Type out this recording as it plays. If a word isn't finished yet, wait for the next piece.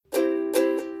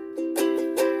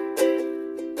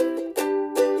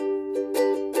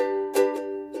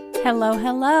Hello,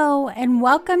 hello, and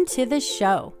welcome to the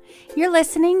show. You're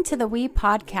listening to the We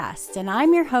Podcast, and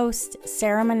I'm your host,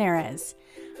 Sarah Menarez.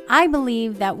 I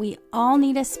believe that we all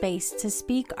need a space to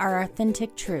speak our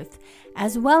authentic truth,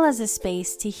 as well as a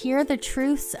space to hear the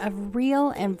truths of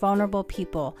real and vulnerable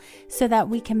people so that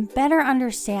we can better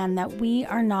understand that we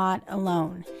are not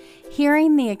alone.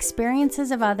 Hearing the experiences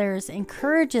of others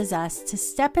encourages us to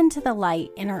step into the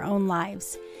light in our own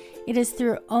lives. It is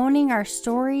through owning our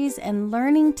stories and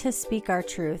learning to speak our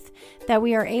truth that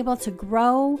we are able to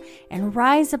grow and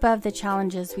rise above the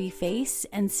challenges we face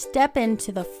and step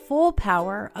into the full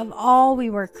power of all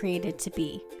we were created to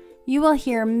be. You will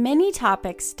hear many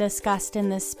topics discussed in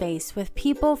this space with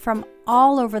people from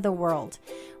all over the world.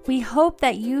 We hope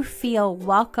that you feel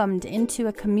welcomed into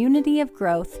a community of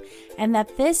growth and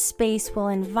that this space will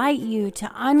invite you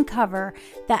to uncover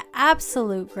the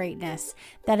absolute greatness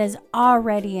that is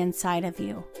already inside of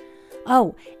you.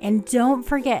 Oh, and don't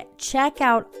forget, check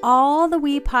out all the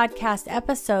We Podcast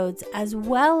episodes as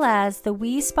well as the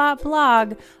We Spot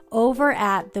blog over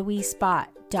at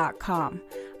thewespot.com.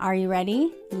 Are you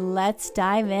ready? Let's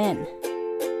dive in.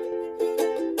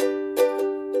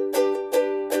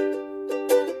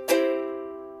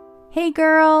 Hey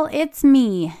girl, it's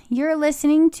me. You're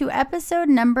listening to episode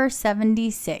number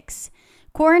 76,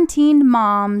 Quarantined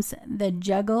Moms, the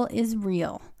Juggle is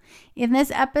Real. In this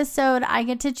episode, I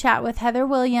get to chat with Heather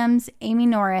Williams, Amy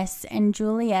Norris, and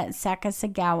Juliet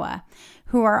Sakasagawa,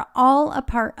 who are all a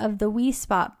part of the We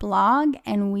Spot blog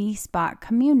and We Spot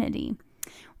community.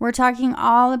 We're talking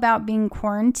all about being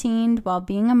quarantined while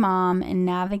being a mom and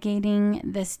navigating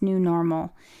this new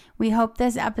normal. We hope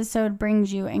this episode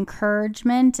brings you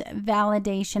encouragement,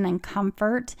 validation, and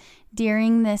comfort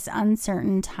during this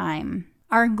uncertain time.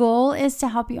 Our goal is to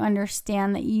help you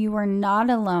understand that you are not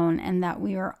alone and that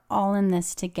we are all in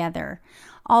this together.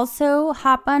 Also,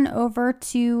 hop on over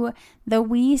to the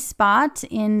We Spot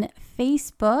in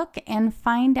Facebook and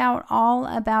find out all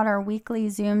about our weekly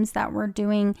Zooms that we're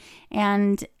doing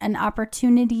and an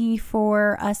opportunity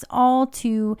for us all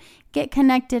to get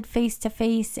connected face to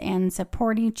face and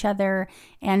support each other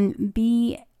and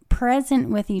be present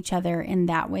with each other in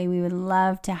that way. We would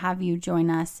love to have you join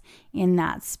us in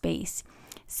that space.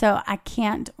 So I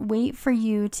can't wait for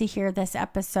you to hear this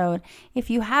episode. If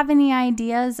you have any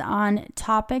ideas on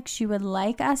topics you would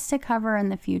like us to cover in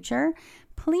the future,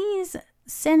 please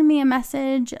send me a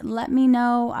message. Let me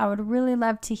know. I would really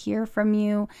love to hear from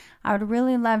you. I would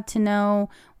really love to know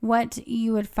what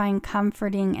you would find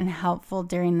comforting and helpful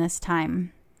during this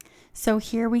time. So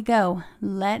here we go.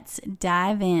 Let's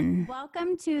dive in.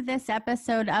 Welcome to this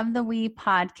episode of the We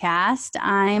Podcast.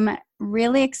 I'm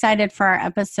really excited for our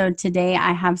episode today.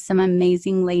 I have some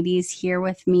amazing ladies here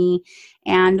with me,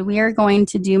 and we are going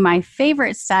to do my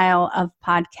favorite style of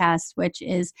podcast, which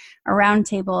is a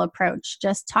roundtable approach,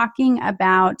 just talking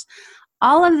about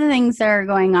all of the things that are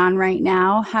going on right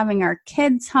now, having our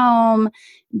kids home,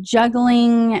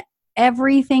 juggling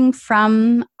everything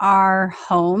from our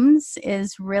homes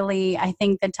is really, I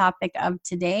think, the topic of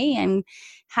today, and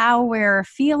how we're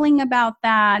feeling about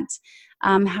that,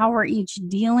 how we're each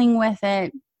dealing with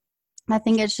it. I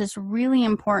think it's just really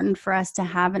important for us to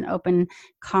have an open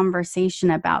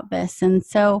conversation about this. And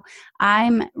so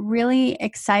I'm really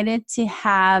excited to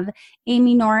have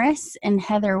Amy Norris and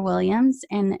Heather Williams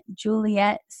and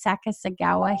Juliet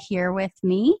Sakasagawa here with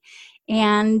me.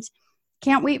 And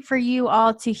can't wait for you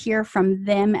all to hear from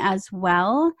them as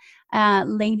well.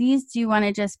 Ladies, do you want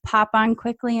to just pop on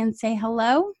quickly and say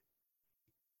hello?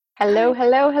 Hello,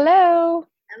 hello, hello.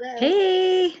 Hello.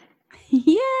 Hey.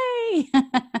 Yay!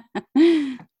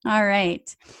 All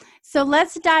right. So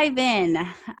let's dive in.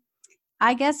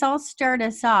 I guess I'll start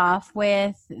us off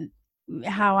with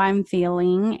how I'm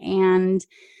feeling. And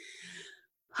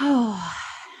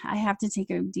I have to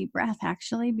take a deep breath,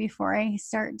 actually, before I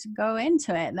start to go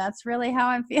into it. That's really how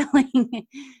I'm feeling.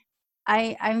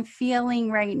 I'm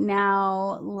feeling right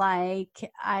now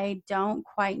like I don't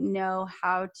quite know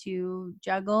how to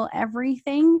juggle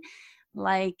everything,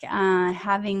 like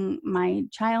having my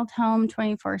child home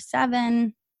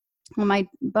 24/7. Well,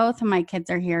 both of my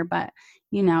kids are here, but,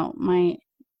 you know, my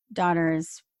daughter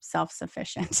is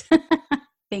self-sufficient.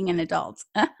 Being an adult.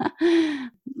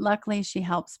 Luckily, she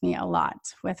helps me a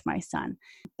lot with my son.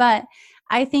 But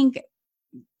I think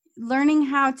learning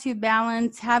how to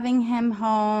balance having him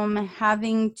home,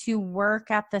 having to work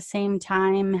at the same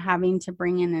time, having to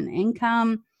bring in an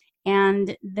income,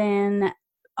 and then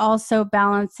also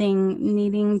balancing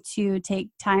needing to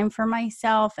take time for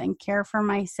myself and care for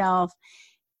myself,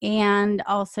 and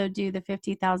also do the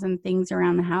 50,000 things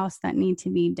around the house that need to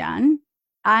be done.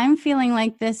 I'm feeling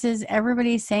like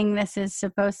everybody's saying this is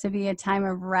supposed to be a time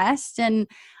of rest. And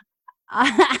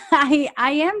I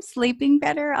am sleeping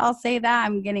better. I'll say that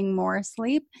I'm getting more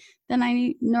sleep than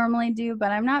I normally do,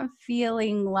 but I'm not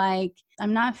feeling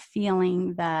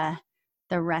the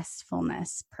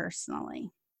restfulness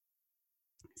personally.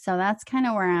 So that's kind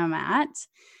of where I'm at.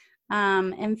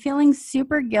 And feeling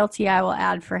super guilty, I will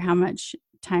add, for how much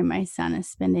time my son is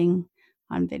spending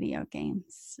on video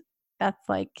games. That's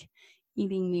like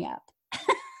eating me up.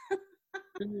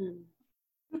 Mm.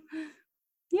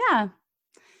 Yeah.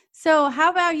 So how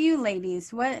about you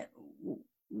ladies?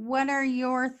 What are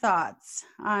your thoughts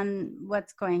on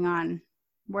what's going on?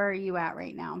 Where are you at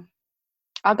right now?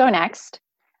 I'll go next.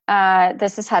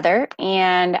 This is Heather,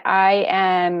 and I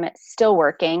am still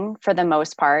working for the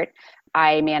most part.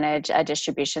 I manage a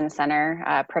distribution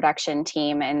center production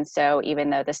team. And so even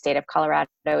though the state of Colorado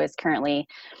is currently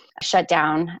shut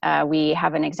down, we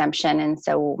have an exemption. And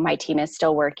so my team is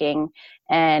still working.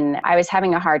 And I was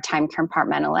having a hard time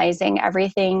compartmentalizing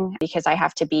everything because I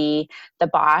have to be the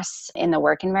boss in the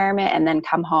work environment and then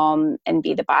come home and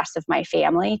be the boss of my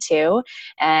family too.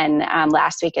 And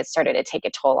last week it started to take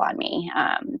a toll on me.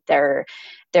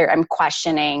 I'm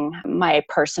questioning my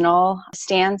personal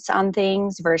stance on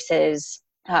things versus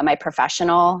my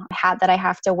professional hat that I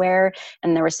have to wear.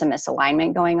 And there was some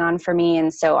misalignment going on for me.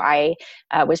 And so I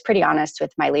was pretty honest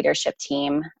with my leadership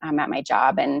team at my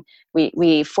job. And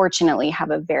we fortunately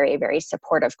have a very, very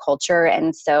supportive culture.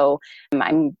 And so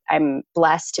I'm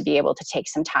blessed to be able to take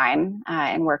some time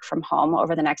and work from home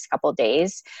over the next couple of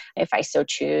days if I so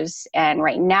choose. And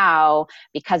right now,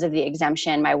 because of the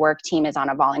exemption, my work team is on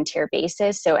a volunteer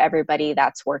basis. So everybody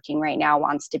that's working right now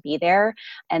wants to be there.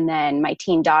 And then my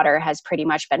teen daughter has pretty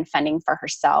much been fending for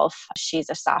herself. She's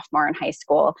a sophomore in high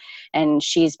school, and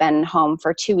she's been home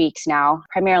for 2 weeks now,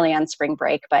 primarily on spring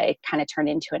break, but it kind of turned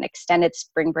into an extended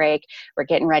spring break. We're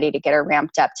getting ready to get her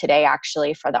ramped up today,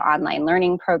 actually, for the online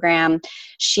learning program.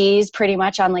 She's pretty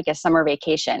much on like a summer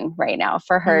vacation right now.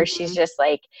 For her, she's just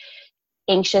like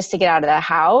anxious to get out of the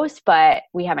house, but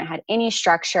we haven't had any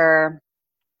structure,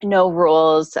 no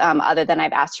rules, other than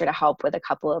I've asked her to help with a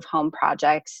couple of home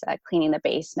projects, cleaning the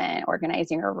basement,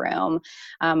 organizing her room.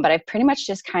 But I've pretty much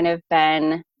just kind of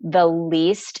been the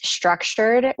least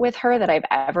structured with her that I've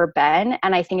ever been.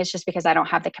 And I think it's just because I don't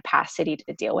have the capacity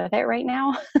to deal with it right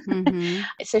now. Mm-hmm.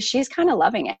 So she's kind of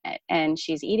loving it, and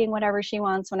she's eating whatever she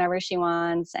wants, whenever she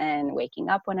wants, and waking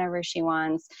up whenever she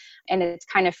wants. And it's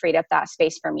kind of freed up that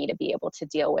space for me to be able to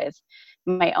deal with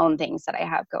my own things that I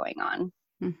have going on.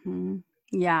 Mm-hmm.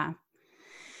 Yeah.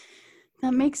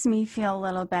 That makes me feel a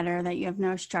little better that you have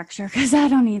no structure, because I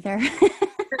don't either.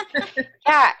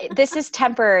 Yeah, this is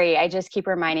temporary. I just keep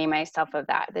reminding myself of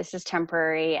that. This is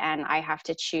temporary, and I have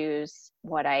to choose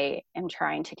what I am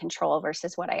trying to control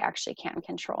versus what I actually can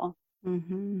control.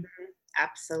 Mm-hmm.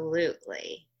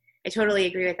 Absolutely. I totally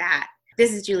agree with that.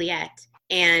 This is Juliet,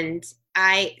 and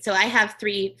I have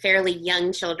 3 fairly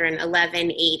young children,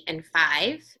 11, 8, and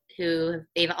 5, who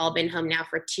they've all been home now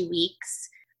for 2 weeks.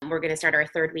 We're going to start our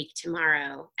 3rd week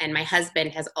tomorrow. And my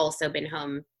husband has also been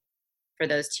home for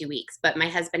those 2 weeks. But my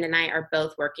husband and I are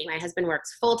both working. My husband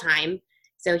works full time,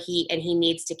 so he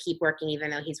needs to keep working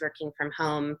even though he's working from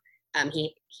home.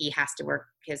 He has to work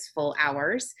his full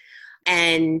hours,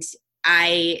 and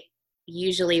I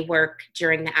usually work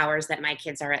during the hours that my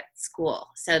kids are at school.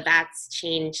 So that's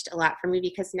changed a lot for me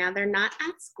because now they're not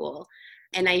at school,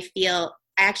 and I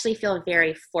actually feel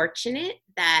very fortunate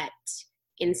that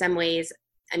in some ways,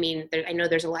 I mean, I know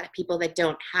there's a lot of people that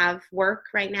don't have work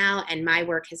right now, and my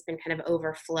work has been kind of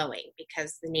overflowing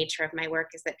because the nature of my work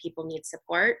is that people need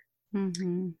support.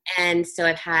 Mm-hmm. And so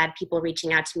I've had people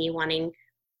reaching out to me wanting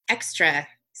extra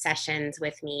sessions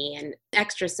with me and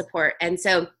extra support. And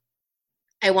so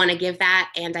I want to give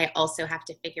that, and I also have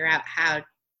to figure out how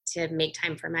to make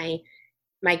time for my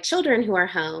children who are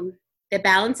home. The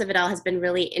balance of it all has been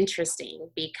really interesting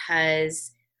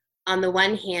because on the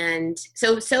one hand,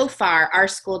 so far our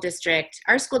school district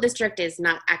is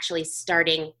not actually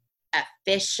starting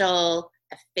official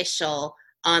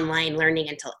online learning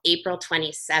until April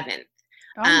 27th.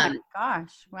 Oh my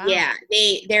gosh. Wow. Yeah,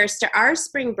 our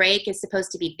spring break is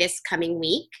supposed to be this coming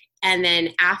week. And then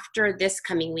after this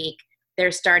coming week,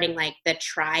 they're starting like the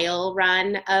trial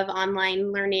run of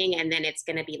online learning. And then it's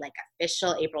going to be like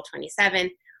official April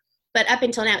 27th. But up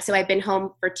until now, so I've been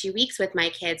home for 2 weeks with my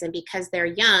kids, and because they're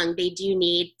young, they do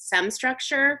need some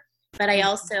structure. But I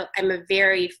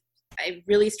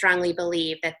really strongly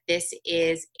believe that this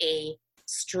is a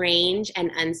strange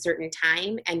and uncertain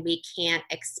time, and we can't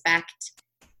expect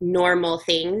normal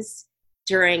things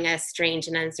during a strange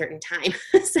and uncertain time.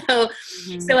 So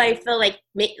I feel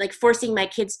like forcing my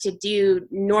kids to do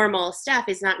normal stuff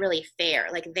is not really fair.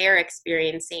 Like they're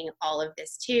experiencing all of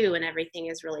this too, and everything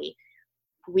is really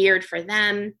weird for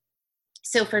them.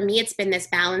 So for me, it's been this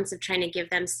balance of trying to give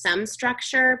them some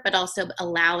structure, but also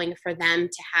allowing for them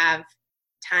to have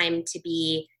time to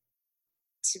be,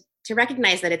 to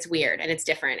recognize that it's weird and it's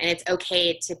different and it's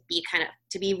okay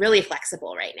to be really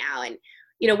flexible right now. And,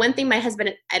 one thing my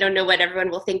husband, I don't know what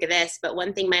everyone will think of this, but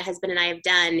one thing my husband and I have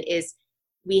done is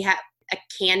we have a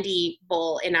candy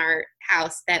bowl in our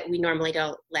house that we normally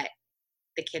don't let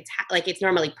the kids like it's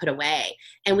normally put away,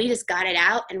 and we just got it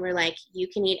out and we're like, you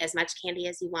can eat as much candy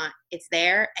as you want. It's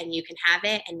there and you can have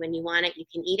it, and when you want it you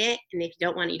can eat it, and if you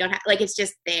don't want it you don't have, like, it's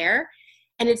just there.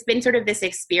 And it's been sort of this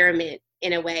experiment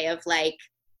in a way of like,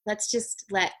 let's just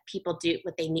let people do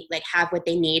what they need, like have what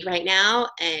they need right now,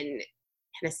 and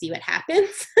kind of see what happens.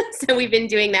 So we've been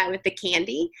doing that with the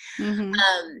candy. Mm-hmm.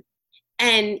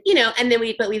 And and then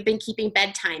we've been keeping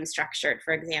bedtime structured,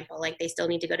 for example, like they still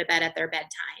need to go to bed at their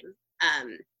bedtime.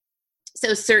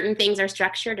 So certain things are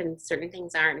structured and certain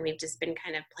things aren't. And we've just been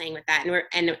kind of playing with that.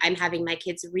 And I'm having my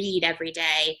kids read every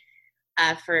day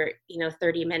for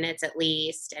 30 minutes at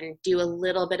least, and do a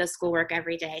little bit of schoolwork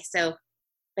every day. So,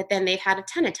 but then they've had a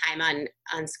ton of time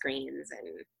on screens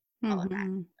and all of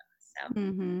that.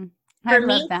 So I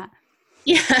love that.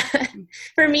 Yeah.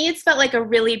 For me, it's felt like a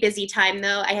really busy time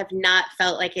though. I have not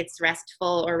felt like it's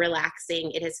restful or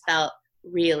relaxing. It has felt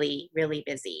really, really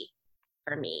busy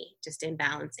for me, just in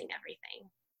balancing everything.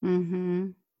 Mm-hmm.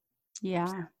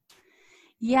 Yeah.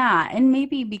 Yeah. And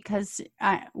maybe because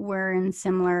we're in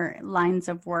similar lines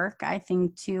of work, I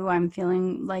think too, I'm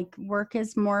feeling like work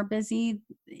is more busy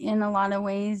in a lot of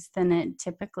ways than it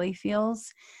typically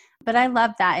feels. But I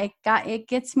love that. It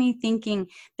gets me thinking.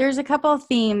 There's a couple of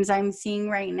themes I'm seeing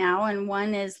right now, and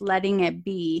one is letting it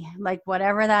be. Like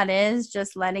whatever that is,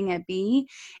 just letting it be.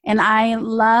 And I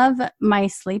love my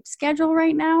sleep schedule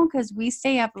right now because we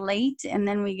stay up late and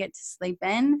then we get to sleep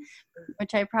in,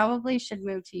 which I probably should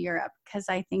move to Europe because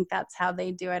I think that's how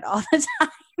they do it all the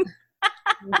time.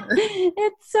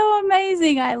 It's so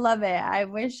amazing. I love it. I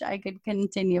wish I could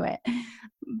continue it.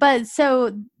 But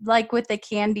so like with the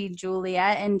candy,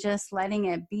 Juliet, and just letting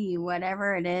it be,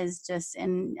 whatever it is, just,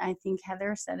 and I think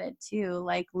Heather said it too,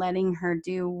 like letting her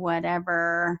do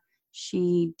whatever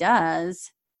she does.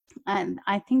 And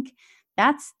I think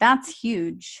that's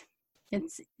huge.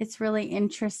 It's really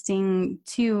interesting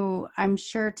too, I'm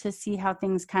sure, to see how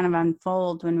things kind of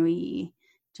unfold when we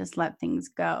just let things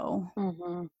go.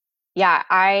 Mm-hmm. Yeah,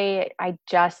 I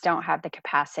just don't have the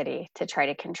capacity to try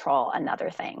to control another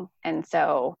thing. And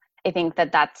so I think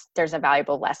there's a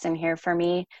valuable lesson here for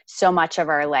me. So much of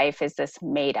our life is this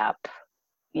made up,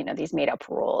 these made up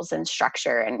rules and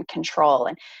structure and control.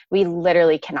 And we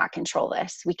literally cannot control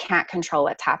this. We can't control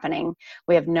what's happening.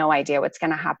 We have no idea what's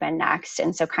going to happen next.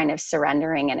 And so kind of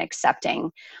surrendering and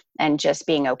accepting and just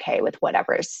being okay with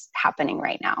whatever's happening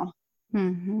right now.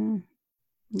 Mm-hmm.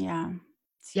 Yeah.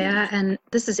 Yeah, and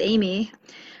this is Amy.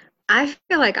 I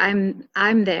feel like I'm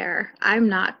there. I'm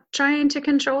not trying to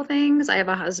control things. I have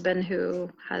a husband who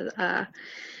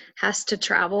has to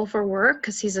travel for work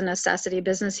because he's a necessity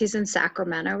business. He's in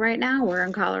Sacramento right now. We're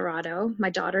in Colorado. My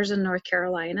daughter's in North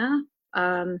Carolina.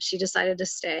 She decided to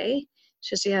stay.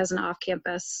 She has an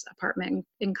off-campus apartment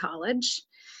in college.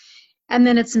 And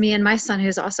then it's me and my son,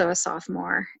 who's also a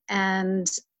sophomore. And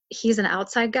he's an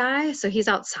outside guy, so he's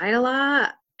outside a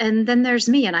lot. And then there's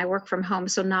me, and I work from home,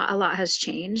 so not a lot has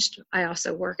changed. I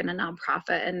also work in a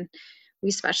nonprofit, and we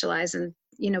specialize in,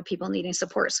 people needing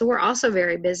support. So we're also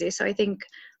very busy. So I think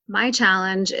my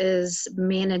challenge is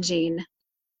managing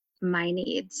my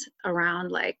needs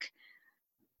around like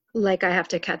I have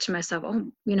to catch myself,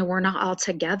 we're not all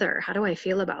together. How do I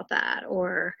feel about that?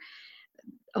 Or,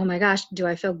 oh my gosh, do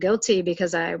I feel guilty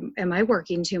because am I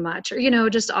working too much? Or,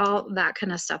 just all that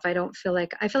kind of stuff. I feel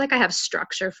like I have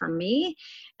structure for me.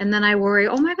 And then I worry,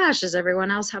 oh my gosh, does everyone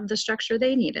else have the structure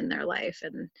they need in their life?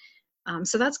 And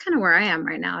so that's kind of where I am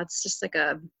right now. It's just like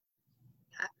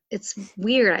it's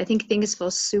weird. I think things feel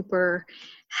super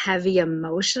heavy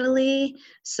emotionally.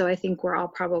 So I think we're all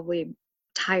probably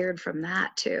tired from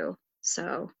that too.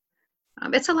 So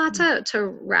it's a lot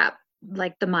to wrap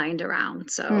like the mind around.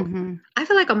 So I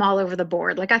feel like I'm all over the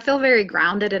board. Like I feel very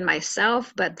grounded in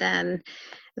myself, but then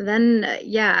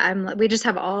yeah, we just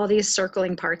have all these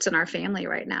circling parts in our family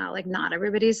right now. Like not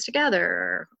everybody's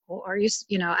together, or are you,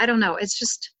 I don't know. It's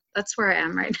just, that's where I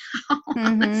am right now,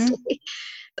 honestly.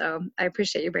 So I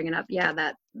appreciate you bringing up,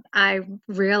 that I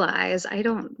realize I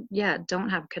don't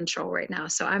have control right now.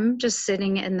 So I'm just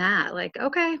sitting in that like,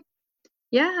 okay,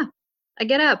 yeah, I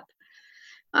get up.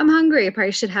 I'm hungry. I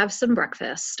probably should have some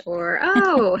breakfast. Or,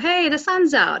 oh, hey, the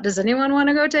sun's out. Does anyone want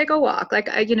to go take a walk? Like,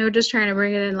 just trying to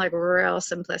bring it in like real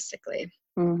simplistically.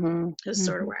 Is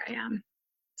sort of where I am.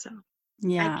 So,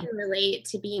 yeah. I can relate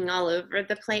to being all over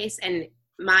the place, and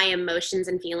my emotions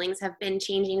and feelings have been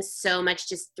changing so much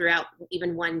just throughout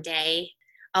even one day.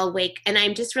 I'll wake and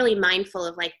I'm just really mindful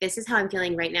of like, this is how I'm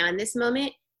feeling right now in this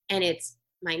moment. And it's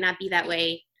might not be that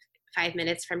way 5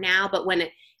 minutes from now, but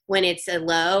when it's a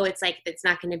low, it's like, it's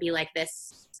not going to be like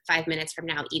this 5 minutes from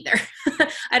now either.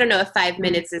 I don't know if 5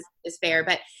 minutes is fair,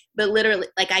 but literally,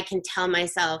 like, I can tell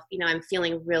myself, I'm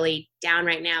feeling really down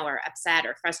right now or upset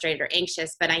or frustrated or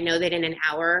anxious, but I know that in an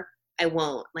hour I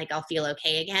won't, like, I'll feel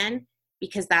okay again,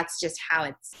 because that's just how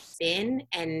it's been.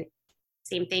 And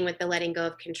same thing with the letting go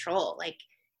of control. Like,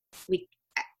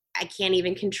 I can't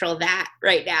even control that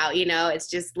right now. It's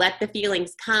just let the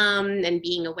feelings come and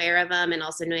being aware of them, and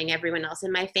also knowing everyone else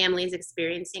in my family is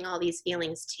experiencing all these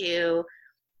feelings too,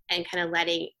 and kind of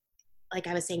letting, like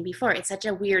I was saying before, it's such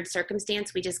a weird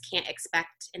circumstance. We just can't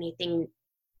expect anything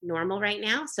normal right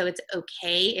now. So it's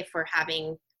okay if we're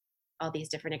having all these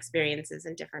different experiences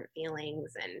and different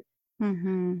feelings, and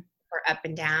we're up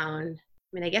and down.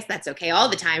 I mean, I guess that's okay all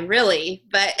the time, really,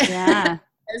 but yeah.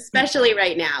 especially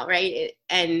right now, right?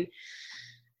 And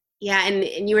yeah,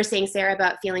 and you were saying, Sarah,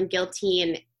 about feeling guilty,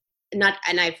 and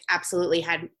I've absolutely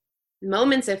had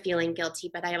moments of feeling guilty,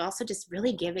 but I am also just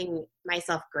really giving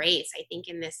myself grace, I think,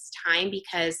 in this time,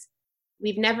 because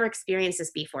we've never experienced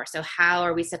this before. So how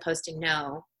are we supposed to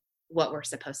know what we're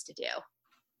supposed to do?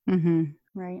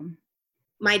 Right.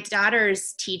 My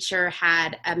daughter's teacher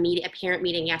had a parent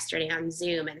meeting yesterday on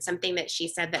Zoom, and something that she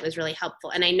said that was really helpful.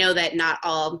 And I know that not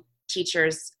all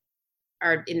teachers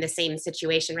are in the same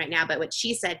situation right now, but what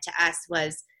she said to us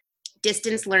was,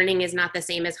 distance learning is not the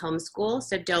same as homeschool.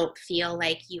 So don't feel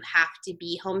like you have to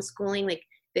be homeschooling. Like,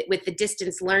 with the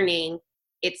distance learning,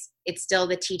 it's still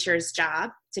the teacher's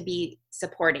job to be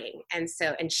supporting. And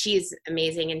she's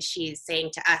amazing. And she's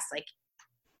saying to us, like,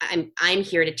 I'm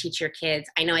here to teach your kids.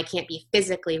 I know I can't be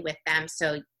physically with them,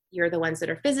 so you're the ones that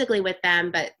are physically with them,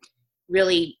 but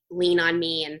really lean on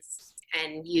me and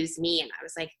use me. And I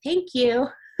was like, thank you.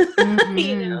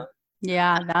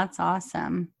 Yeah, that's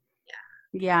awesome.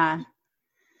 Yeah.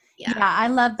 I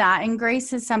love that. And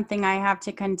grace is something I have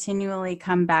to continually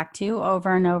come back to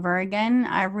over and over again.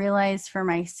 I realize for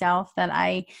myself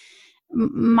that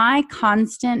my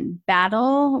constant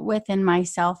battle within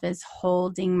myself is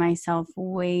holding myself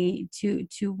way too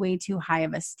high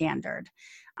of a standard.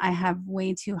 I have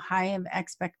way too high of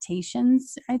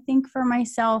expectations, I think, for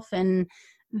myself, and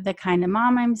the kind of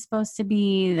mom I'm supposed to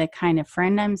be, the kind of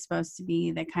friend I'm supposed to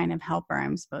be, the kind of helper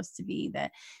I'm supposed to be,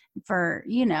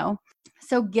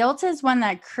 so guilt is one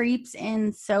that creeps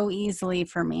in so easily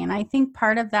for me. And I think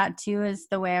part of that too is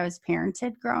the way I was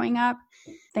parented growing up.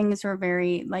 Things were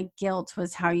very, like, guilt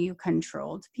was how you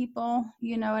controlled people.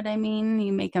 You know what I mean?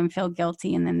 You make them feel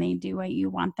guilty and then they do what you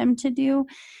want them to do.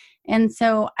 And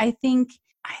so I think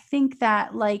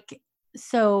that, like,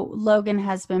 so Logan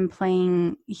has been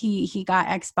playing, he got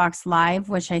Xbox Live,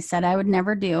 which I said I would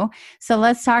never do. So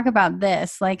let's talk about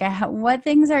this. Like, what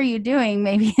things are you doing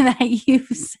maybe that you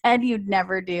said you'd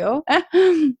never do?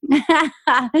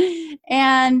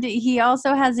 And he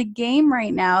also has a game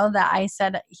right now that I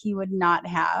said he would not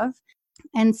have.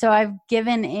 And so I've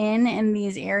given in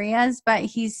these areas, but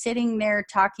he's sitting there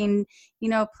talking,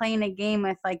 playing a game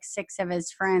with like 6 of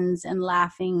his friends and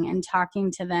laughing and talking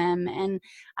to them. And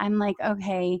I'm like,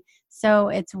 okay, so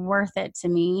it's worth it to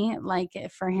me, like,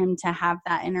 for him to have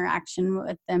that interaction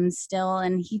with them still.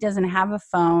 And he doesn't have a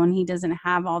phone. He doesn't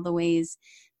have all the ways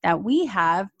that we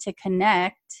have to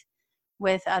connect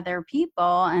with other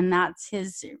people. And that's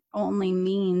his only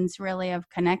means really of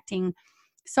connecting.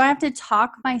 So I have to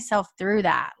talk myself through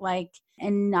that, like,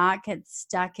 and not get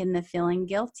stuck in the feeling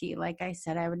guilty. Like I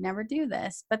said, I would never do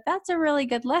this, but that's a really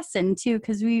good lesson too,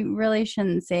 because we really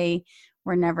shouldn't say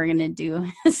we're never going to do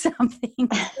something.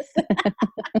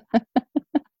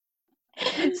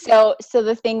 So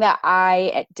the thing that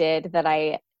I did that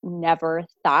I never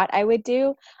thought I would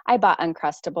do, I bought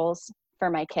Uncrustables for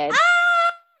my kids.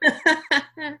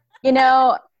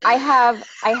 I have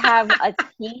a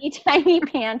teeny tiny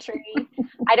pantry.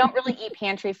 I don't really eat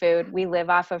pantry food. We live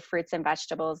off of fruits and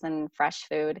vegetables and fresh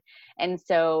food. And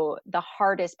so the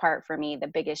hardest part for me, the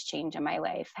biggest change in my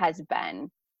life, has been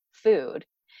food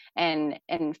and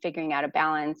figuring out a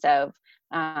balance of,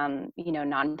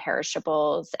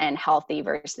 non-perishables and healthy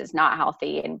versus not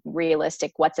healthy, and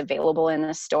realistic what's available in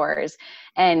the stores.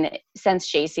 And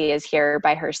since JC is here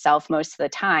by herself most of the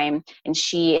time, and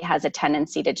she has a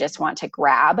tendency to just want to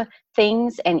grab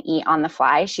things and eat on the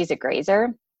fly, she's a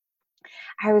grazer.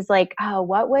 I was like, oh,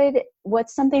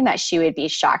 what's something that she would be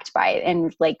shocked by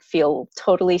and like feel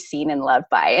totally seen and loved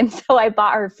by? And so I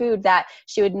bought her food that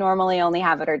she would normally only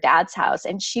have at her dad's house.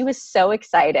 And she was so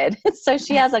excited. So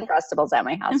she has Uncrustables at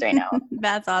my house right now.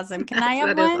 That's awesome. Can I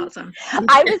have That one? is awesome.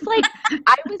 I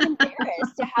was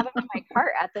embarrassed to have them in my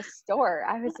cart at the store.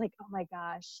 I was like, oh my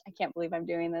gosh, I can't believe I'm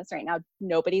doing this right now.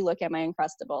 Nobody look at my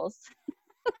Uncrustables.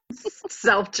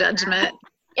 Self-judgment.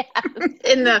 Yes.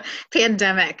 In the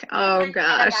pandemic. Oh I'm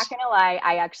gosh. not gonna lie,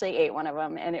 I actually ate one of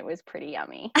them and it was pretty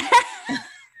yummy.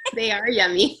 They are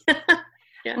yummy.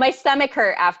 Yeah. My stomach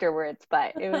hurt afterwards,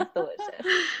 but it was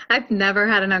delicious. I've never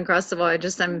had an Uncrustable.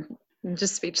 I'm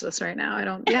just speechless right now.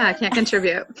 I can't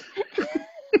contribute.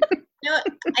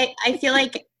 I feel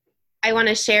like I want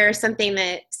to share something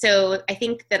so I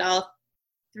think that all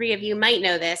three of you might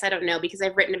know this. I don't know because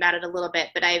I've written about it a little bit,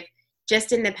 but I've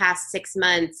just in the past 6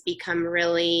 months become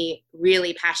really,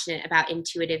 really passionate about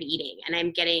intuitive eating. And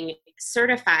I'm getting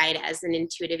certified as an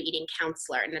intuitive eating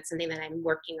counselor. And that's something that I'm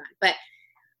working on. But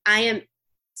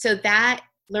so that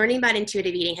learning about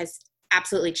intuitive eating has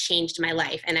absolutely changed my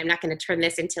life. And I'm not going to turn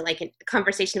this into like a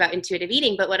conversation about intuitive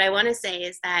eating. But what I want to say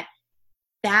is that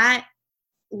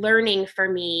learning for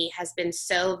me has been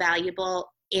so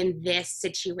valuable in this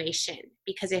situation.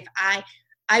 Because if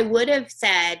I would have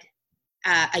said,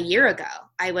 a year ago,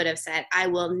 I would have said, I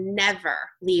will never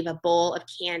leave a bowl of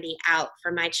candy out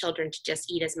for my children to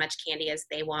just eat as much candy as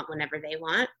they want whenever they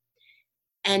want.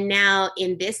 And now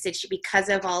in this situation, because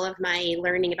of all of my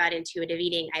learning about intuitive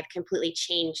eating, I've completely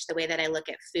changed the way that I look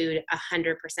at food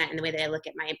 100%, and the way that I look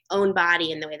at my own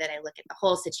body and the way that I look at the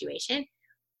whole situation.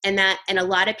 And a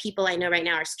lot of people I know right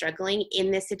now are struggling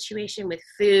in this situation with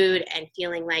food and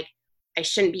feeling like I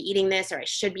shouldn't be eating this, or I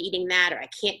should be eating that, or I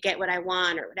can't get what I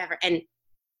want, or whatever. And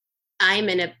I'm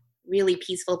in a really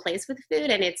peaceful place with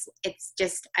food. And it's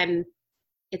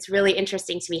really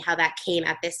interesting to me how that came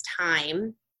at this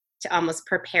time to almost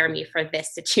prepare me for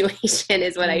this situation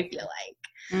is what I feel like.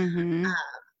 Mm-hmm.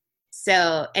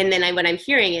 So, and then what I'm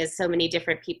hearing is so many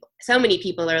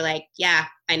people are like, yeah,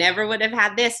 I never would have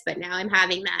had this, but now I'm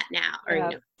having that now. Or,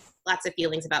 Yeah. Lots of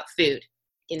feelings about food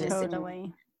in this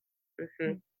Totally.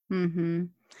 situation. Mm-hmm.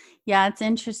 Yeah, it's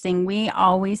interesting. We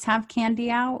always have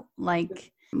candy out.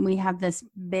 Like we have this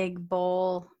big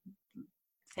bowl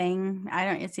thing.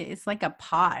 It's like a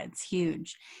pot. It's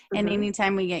huge. And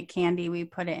anytime we get candy, we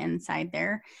put it inside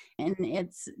there, and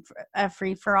it's a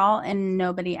free for all, and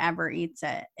nobody ever eats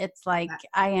it. It's like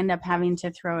I end up having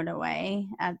to throw it away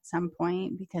at some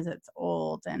point because it's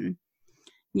old. And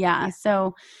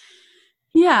so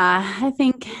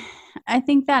I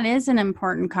think that is an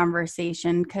important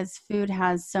conversation, because food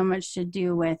has so much to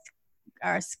do with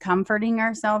us comforting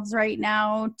ourselves right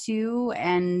now too.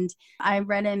 And I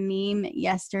read a meme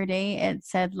yesterday. It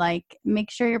said, like,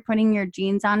 make sure you're putting your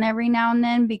jeans on every now and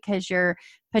then, because your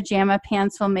pajama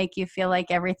pants will make you feel like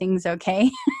everything's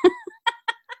okay.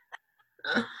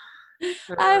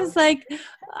 I was like,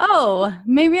 oh,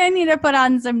 maybe I need to put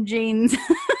on some jeans.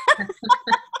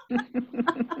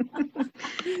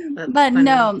 But funny.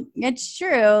 no, it's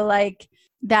true. Like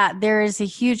that there is a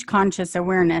huge conscious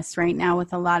awareness right now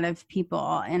with a lot of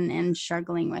people and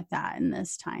struggling with that in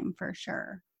this time, for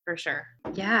sure. For sure.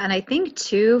 Yeah. And I think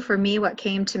too, for me, what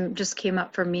came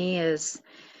up for me is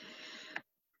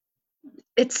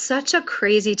it's such a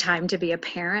crazy time to be a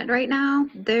parent right now.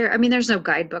 There's no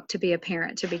guidebook to be a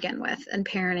parent to begin with, and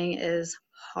parenting is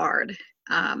hard.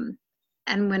 And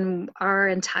when our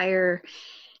entire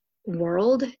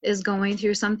world is going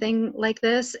through something like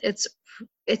this,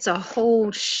 it's a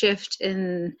whole shift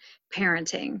in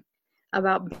parenting,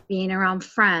 about being around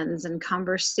friends and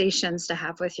conversations to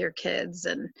have with your kids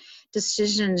and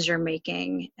decisions you're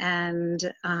making,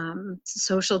 and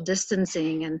social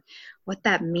distancing and what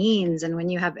that means, and when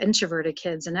you have introverted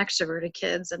kids and extroverted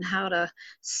kids and how to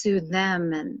soothe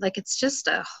them. And like it's just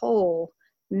a whole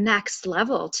next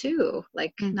level too,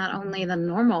 like not only the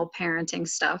normal parenting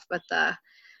stuff, but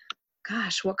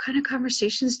gosh, what kind of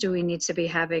conversations do we need to be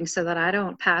having so that I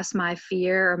don't pass my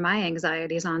fear or my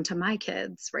anxieties on to my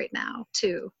kids right now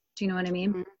too? Do you know what I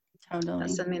mean? Totally.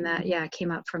 That's something that,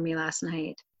 came up for me last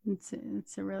night. It's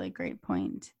a really great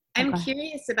point. I'm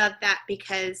curious about that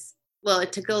because, well,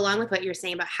 to go along with what you're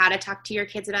saying about how to talk to your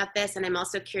kids about this, and I'm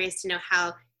also curious to know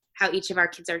how each of our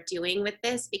kids are doing with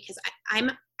this, because I'm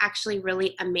actually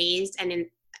really amazed and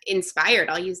inspired,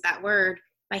 I'll use that word,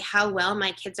 by how well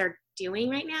my kids are doing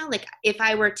right now. Like if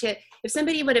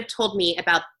somebody would have told me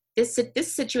about this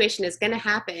situation is going to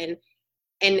happen,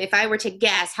 and if I were to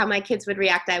guess how my kids would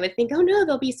react, I would think, oh no,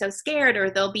 they'll be so scared, or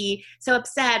they'll be so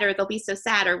upset, or they'll be so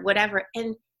sad, or whatever.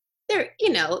 And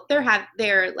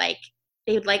they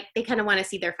they kind of want to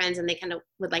see their friends and they kind of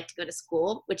would like to go to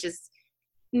school, which is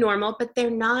normal, but they're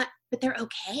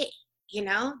okay.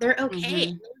 They're okay.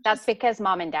 Mm-hmm. That's because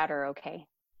mom and dad are okay.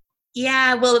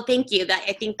 Yeah, well, thank you.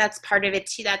 I think that's part of it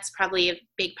too. That's probably a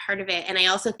big part of it. And I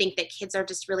also think that kids are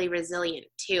just really resilient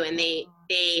too, and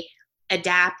they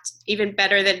adapt even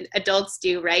better than adults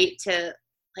do, right? To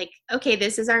like, okay,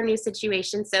 this is our new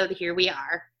situation, so here we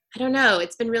are. I don't know.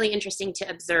 It's been really interesting to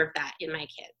observe that in my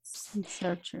kids. It's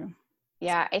so true.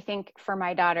 Yeah, I think for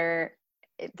my daughter,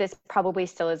 this probably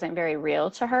still isn't very real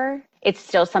to her. It's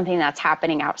still something that's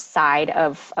happening outside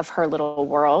of her little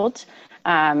world.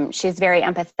 She's very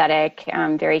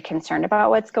empathetic, very concerned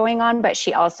about what's going on, but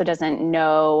she also doesn't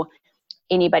know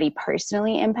anybody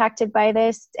personally impacted by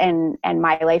this. And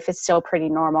my life is still pretty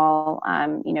normal,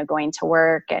 going to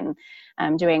work and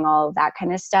doing all of that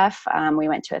kind of stuff. We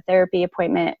went to a therapy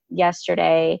appointment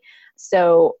yesterday.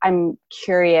 So I'm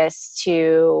curious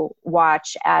to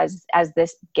watch as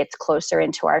this gets closer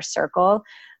into our circle,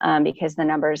 because the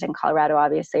numbers in Colorado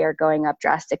obviously are going up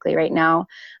drastically right now,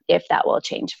 if that will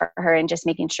change for her, and just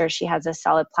making sure she has a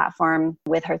solid platform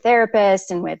with her therapist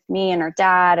and with me and her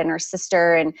dad and her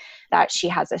sister, and that she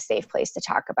has a safe place to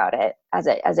talk about it as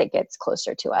it gets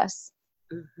closer to us.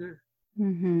 Mm-hmm.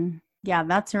 Mm-hmm. Yeah,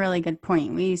 that's a really good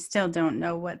point. We still don't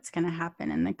know what's going to happen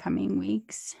in the coming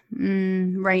weeks.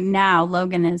 Right now,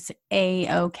 Logan is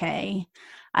A-okay.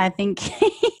 I think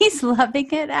he's loving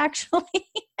it, actually.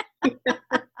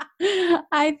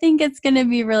 I think it's going to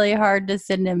be really hard to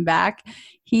send him back.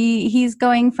 He's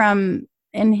going from,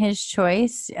 in his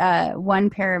choice,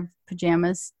 one pair of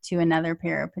pajamas to another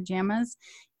pair of pajamas.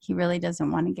 He really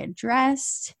doesn't want to get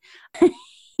dressed.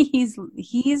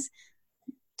 He's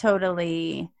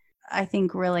totally, I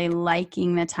think, really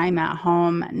liking the time at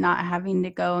home, not having to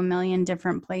go a million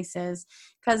different places.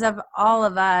 Because of all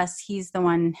of us, he's the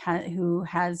one who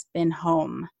has been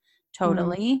home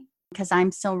totally. Because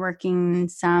I'm still working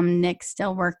some, Nick's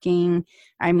still working,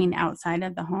 outside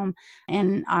of the home,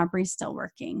 and Aubrey's still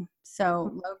working. So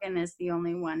Logan is the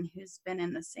only one who's been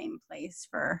in the same place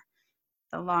for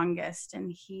the longest,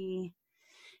 and he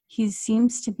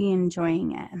seems to be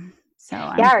enjoying it. So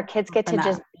our kids get to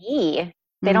just be.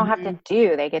 They don't have to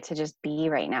do. They get to just be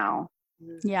right now.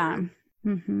 Yeah.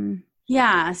 Mm-hmm.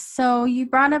 Yeah. So you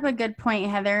brought up a good point,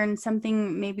 Heather, and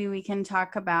something maybe we can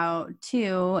talk about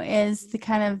too is the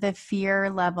kind of the fear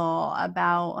level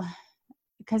about,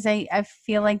 because I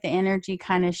feel like the energy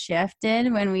kind of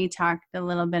shifted when we talked a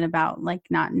little bit about like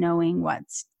not knowing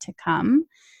what's to come,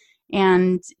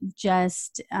 and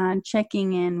just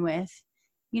checking in with,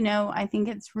 I think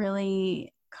it's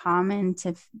really common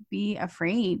to be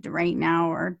afraid right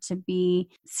now, or to be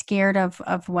scared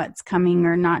of what's coming,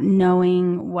 or not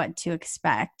knowing what to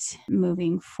expect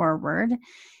moving forward.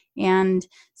 And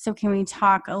so can we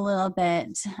talk a little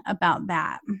bit about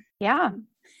that? Yeah.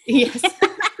 Yes.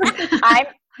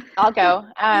 I'll go.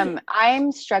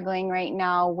 I'm struggling right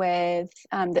now with,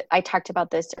 I talked about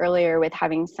this earlier, with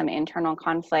having some internal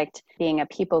conflict being a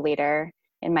people leader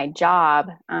in my job.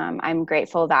 I'm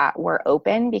grateful that we're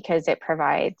open because it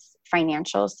provides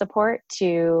financial support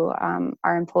to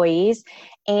our employees.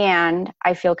 And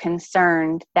I feel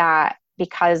concerned that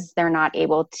because they're not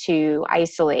able to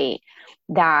isolate,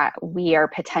 that we are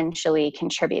potentially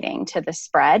contributing to the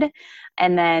spread.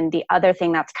 And then the other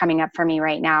thing that's coming up for me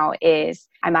right now is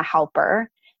I'm a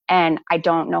helper, and I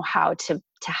don't know how to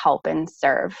help and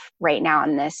serve right now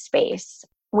in this space.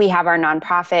 We have our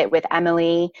nonprofit with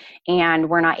Emily, and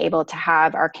we're not able to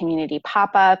have our community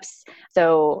pop-ups.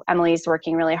 So Emily's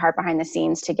working really hard behind the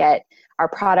scenes to get our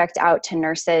product out to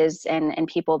nurses and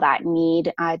people that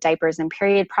need diapers and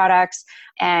period products.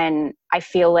 And I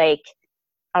feel like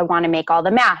I want to make all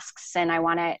the masks, and I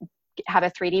want to have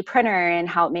a 3D printer and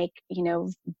help make,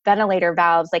 ventilator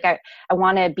valves. Like I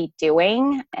want to be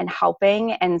doing and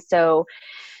helping. And so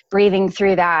breathing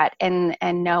through that and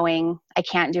knowing I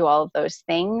can't do all of those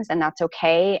things, and that's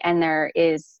okay. And there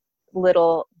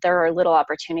are little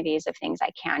opportunities of things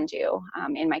I can do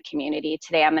in my community.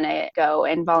 Today, I'm going to go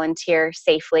and volunteer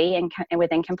safely and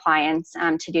within compliance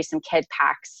to do some kid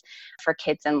packs for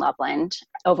kids in Loveland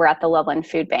over at the Loveland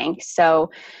Food Bank. So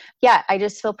yeah, I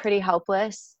just feel pretty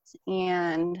helpless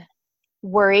and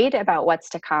worried about what's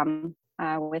to come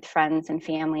with friends and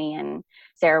family. And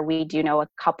Sarah, we do know a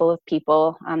couple of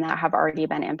people that have already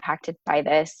been impacted by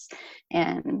this.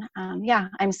 And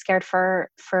I'm scared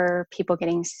for people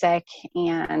getting sick,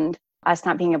 and us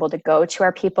not being able to go to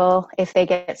our people if they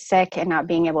get sick, and not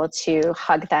being able to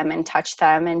hug them and touch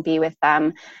them and be with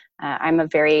them. I'm a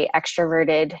very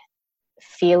extroverted,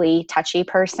 feely, touchy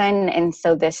person. And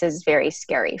so this is very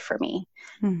scary for me.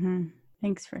 Mm-hmm.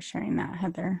 Thanks for sharing that,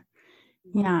 Heather.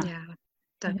 Yeah. Yeah,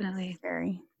 definitely.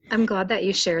 Very. I'm glad that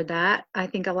you shared that. I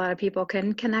think a lot of people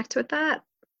can connect with that.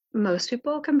 Most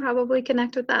people can probably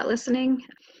connect with that listening.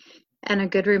 And a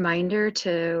good reminder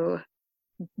to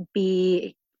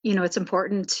be, it's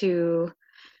important to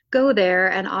go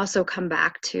there and also come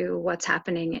back to what's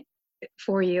happening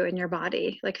for you in your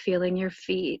body, like feeling your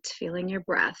feet, feeling your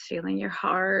breath, feeling your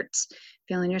heart,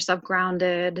 feeling yourself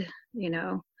grounded,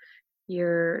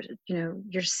 you're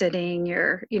sitting,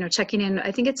 you're checking in.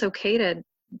 I think it's okay to,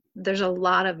 there's a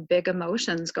lot of big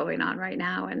emotions going on right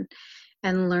now,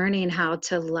 and learning how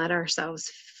to let ourselves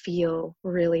feel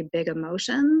really big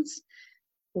emotions.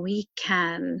 We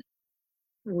can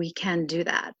do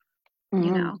that.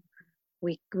 Mm-hmm.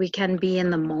 We can be in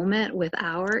the moment with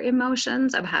our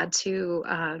emotions. I've had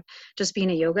to just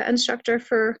being a yoga instructor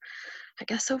for, I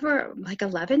guess, over like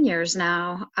 11 years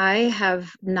now. I have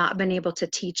not been able to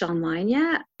teach online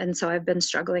yet, and so I've been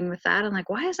struggling with that. I'm like,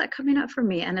 why is that coming up for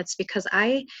me? And it's because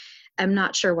I am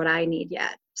not sure what I need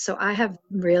yet. So I have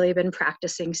really been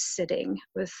practicing sitting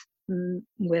with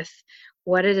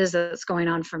what it is that's going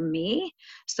on for me,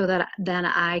 so that then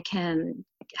I can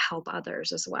help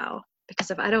others as well. Because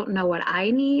if I don't know what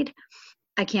I need,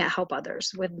 I can't help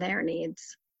others with their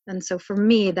needs. And so for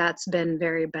me, that's been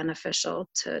very beneficial,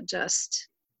 to just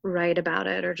write about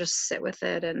it or just sit with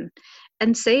it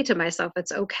and say to myself,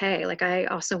 it's okay. Like, I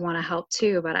also want to help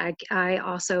too, but I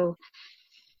also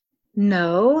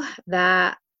know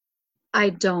that I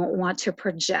don't want to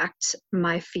project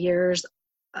my fears.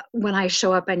 When I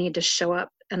show up, I need to show up,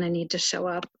 and I need to show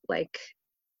up like,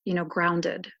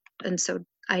 grounded. And so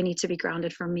I need to be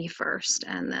grounded for me first,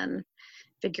 and then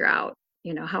figure out,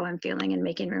 how I'm feeling, and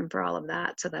making room for all of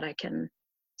that, so that I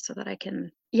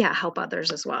can, yeah, help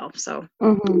others as well. So,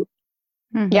 Mm-hmm.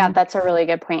 Mm-hmm. Yeah, that's a really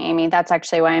good point, Amy. That's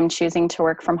actually why I'm choosing to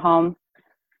work from home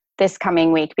this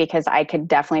coming week, because I could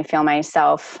definitely feel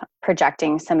myself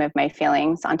projecting some of my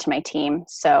feelings onto my team.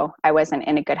 So I wasn't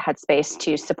in a good headspace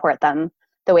to support them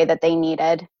the way that they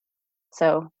needed.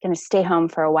 So going to stay home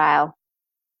for a while.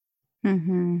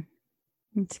 Mm-hmm.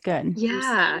 It's good.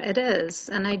 yeah, it is.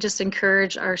 And I just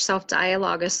encourage, our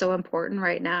self-dialogue is so important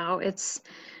right now. It's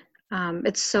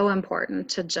so important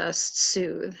to just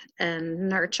soothe and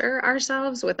nurture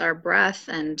ourselves with our breath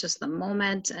and just the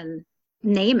moment, and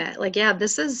name it. Like, yeah,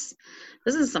 this is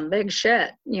some big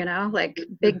shit, like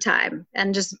big time.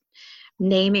 And just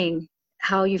naming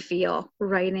how you feel,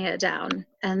 writing it down,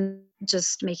 and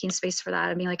just making space for that,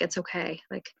 and being like, it's okay.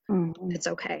 Like, Mm-hmm. it's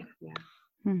okay. Yeah.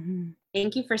 Mm-hmm.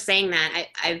 Thank you for saying that.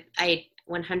 I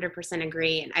 100%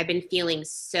 agree. And I've been feeling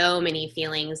so many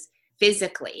feelings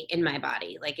physically in my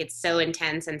body. Like, it's so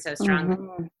intense and so strong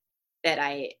Mm-hmm. that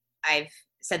I've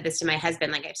said this to my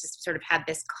husband. Like, I just sort of had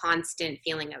this constant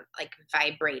feeling of like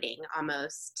vibrating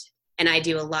almost. And I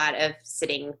do a lot of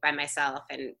sitting by myself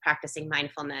and practicing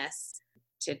mindfulness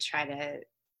to try to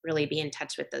really be in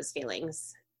touch with those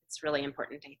feelings. It's really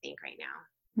important, I think, right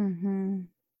now. Mm-hmm.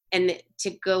 And to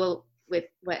go with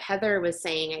what Heather was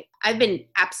saying, I've been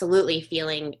absolutely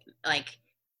feeling like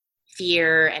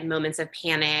fear and moments of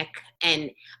panic.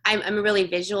 And I'm a really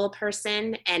visual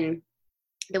person. And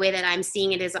the way that I'm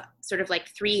seeing it is sort of like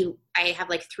I have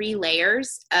like three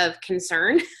layers of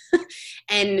concern.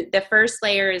 And the first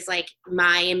layer is like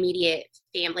my immediate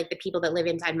family, like the people that live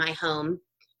inside my home.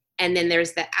 And then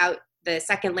there's the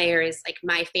second layer is like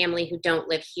my family who don't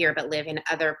live here but live in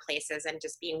other places, and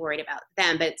just being worried about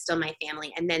them, but it's still my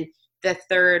family. And then the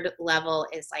third level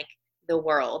is like the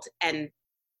world, and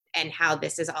how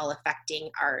this is all affecting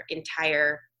our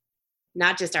entire,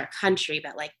 not just our country,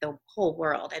 but like the whole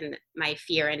world, and my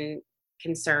fear and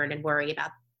concern and worry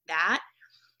about that.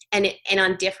 And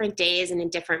on different days and in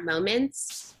different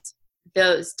moments,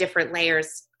 those different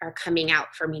layers are coming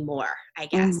out for me more, I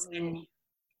guess. Mm-hmm.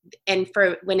 And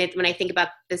for when I think about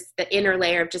this, the inner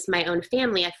layer of just my own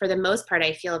family, for the most part,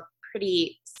 I feel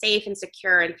pretty safe and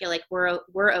secure, and feel like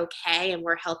we're okay, and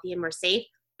we're healthy, and we're safe.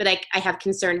 But I have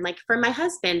concern, like for my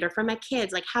husband or for my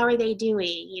kids, like how are they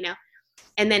doing,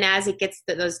 And then as it gets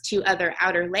to those two other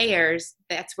outer layers,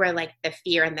 that's where like the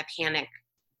fear and the panic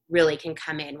really can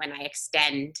come in, when I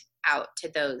extend out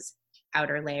to those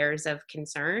outer layers of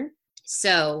concern.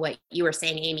 So what you were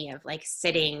saying, Amy, of like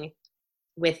sitting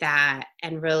with that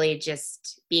and really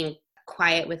just being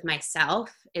quiet with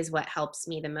myself is what helps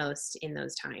me the most in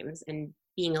those times. And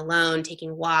being alone,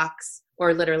 taking walks,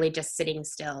 or literally just sitting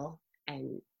still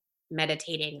and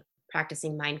meditating,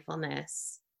 practicing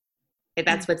mindfulness.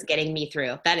 That's what's getting me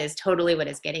through. That is totally what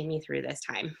is getting me through this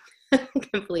time.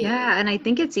 Completely. Yeah, and I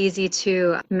think it's easy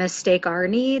to mistake our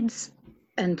needs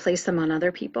and place them on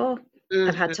other people. Mm-hmm.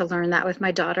 I've had to learn that with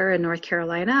my daughter in North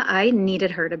Carolina. I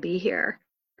needed her to be here.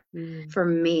 for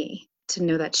me to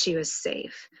know that she was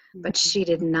safe, but she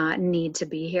did not need to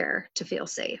be here to feel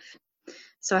safe.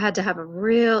 So I had to have a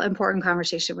real important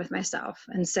conversation with myself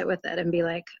and sit with it and be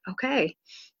like, okay,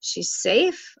 she's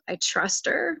safe. I trust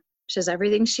her. She has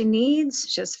everything she needs.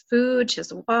 She has food. She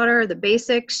has water, the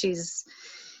basics. She's,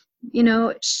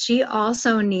 she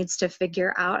also needs to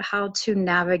figure out how to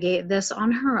navigate this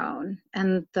on her own.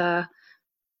 And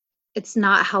it's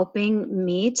not helping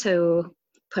me to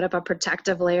put up a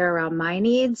protective layer around my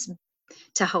needs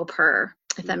to help her,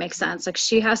 if that makes sense. Like,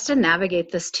 she has to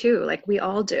navigate this too, like we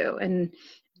all do. And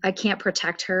I can't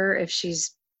protect her if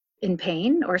she's in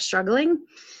pain or struggling.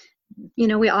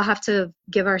 We all have to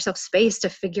give ourselves space to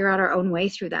figure out our own way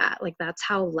through that. Like, that's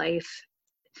how life,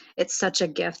 it's such a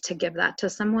gift to give that to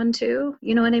someone too.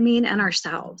 You know what I mean? And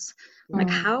ourselves. Like,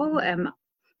 how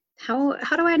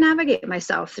do I navigate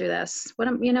myself through this?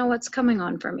 What's coming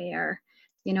on for me? Or,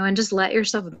 and just let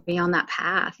yourself be on that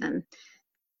path. And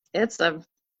it's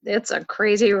a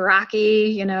crazy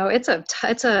rocky,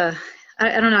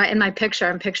 I don't know. In my picture,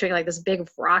 I'm picturing like this big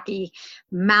rocky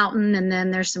mountain, and then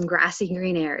there's some grassy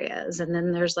green areas, and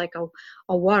then there's like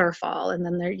a waterfall, and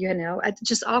then there,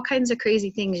 just all kinds of crazy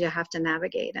things you have to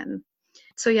navigate. And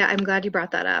so, yeah, I'm glad you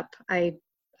brought that up. I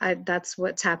that's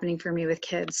what's happening for me with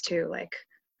kids too. Like,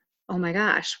 oh my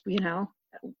gosh,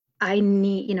 I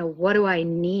need, what do I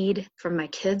need from my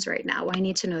kids right now? I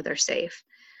need to know they're safe.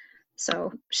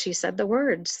 So she said the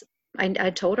words.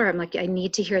 I told her, I'm like, I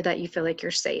need to hear that you feel like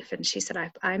you're safe. And she said,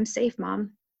 I'm safe,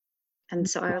 Mom. And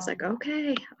so I was like,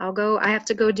 okay, I'll go. I have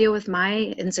to go deal with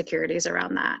my insecurities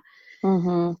around that.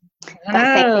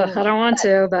 I don't want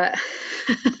to, but.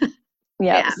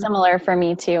 Yeah, similar for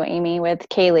me too, Amy, with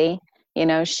Kaylee.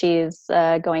 She's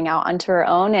going out onto her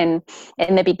own. And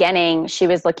in the beginning, she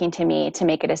was looking to me to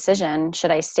make a decision.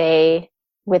 Should I stay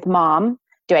with Mom?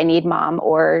 Do I need Mom?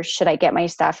 Or should I get my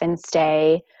stuff and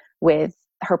stay with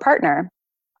her partner?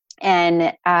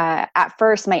 And at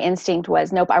first, my instinct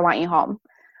was, nope, I want you home.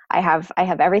 I have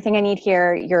everything I need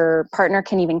here. Your partner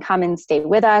can even come and stay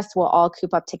with us. We'll all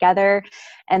coop up together.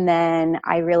 And then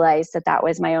I realized that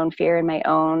was my own fear and my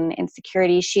own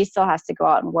insecurity. She still has to go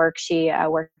out and work. She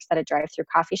works at a drive-through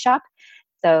coffee shop.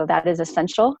 So that is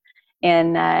essential.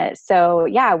 And so,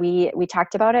 yeah, we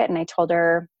talked about it, and I told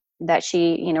her that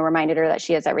she, reminded her that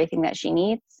she has everything that she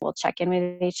needs. We'll check in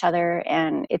with each other.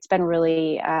 And it's been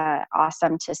really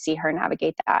awesome to see her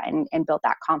navigate that and build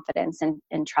that confidence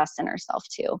and trust in herself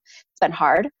too. It's been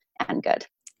hard and good.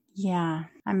 Yeah,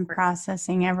 I'm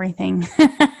processing everything.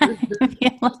 I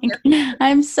feel like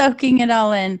I'm soaking it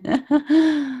all in.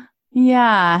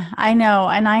 Yeah, I know.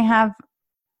 And I have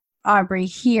Aubrey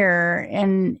here,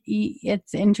 and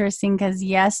it's interesting because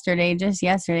just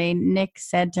yesterday, Nick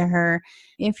said to her,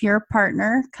 if your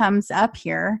partner comes up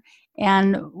here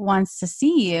and wants to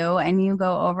see you and you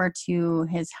go over to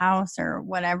his house or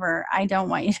whatever, I don't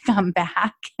want you to come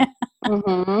back.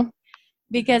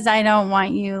 Because I don't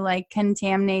want you like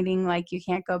contaminating, like you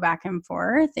can't go back and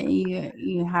forth.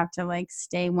 You have to like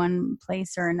stay one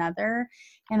place or another.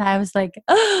 And I was like,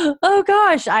 oh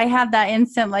gosh, I had that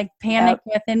instant like panic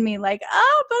within me, like,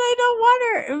 oh, but I don't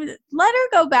want her. Let her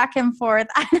go back and forth.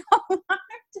 I don't want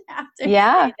her to have to stay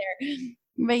there.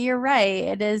 But you're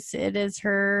right. It is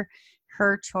her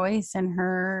choice and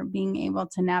her being able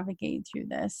to navigate through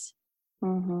this.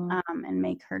 And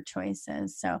make her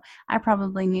choices. So I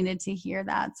probably needed to hear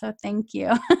that. So thank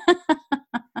you.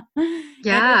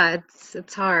 Yeah,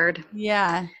 it's hard.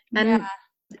 Yeah. And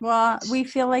well, we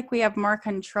feel like we have more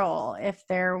control if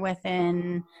they're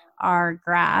within our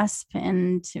grasp,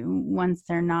 and once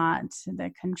they're not,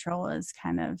 the control is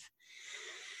kind of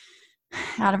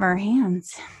out of our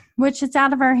hands, which it's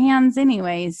out of our hands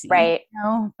anyways. Right.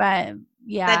 But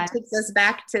yeah. That takes us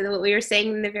back to what we were saying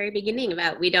in the very beginning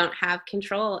about we don't have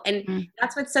control. And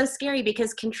that's what's so scary,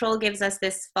 because control gives us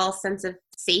this false sense of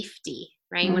safety,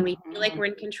 right? When we feel like we're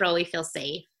in control, we feel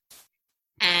safe.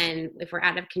 And if we're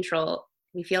out of control,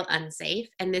 we feel unsafe.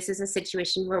 And this is a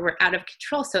situation where we're out of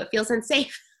control, so it feels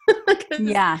unsafe.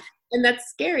 Yeah. And that's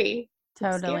scary.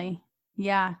 Totally.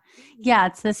 Yeah. Yeah.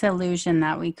 It's this illusion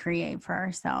that we create for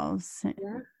ourselves.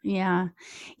 Yeah.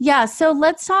 So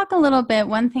let's talk a little bit.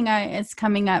 One thing is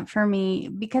coming up for me,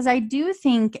 because I do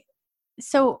think,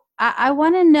 so I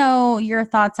want to know your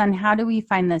thoughts on how do we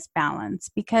find this balance,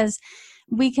 because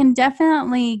we can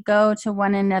definitely go to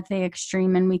one end of the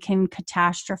extreme and we can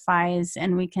catastrophize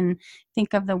and we can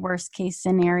think of the worst case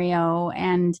scenario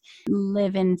and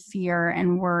live in fear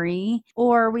and worry.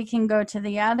 Or we can go to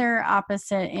the other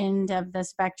opposite end of the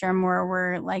spectrum where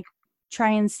we're like try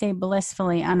and stay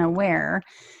blissfully unaware,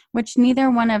 which neither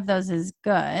one of those is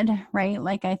good, right?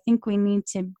 Like, I think we need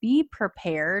to be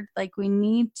prepared. Like, we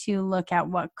need to look at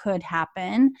what could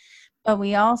happen, but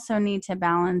we also need to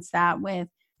balance that with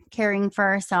caring for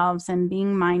ourselves and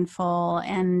being mindful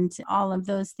and all of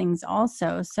those things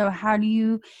also. So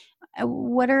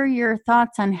what are your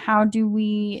thoughts on how do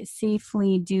we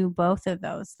safely do both of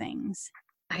those things?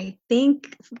 I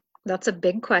think that's a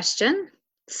big question.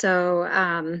 So,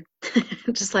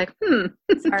 just like,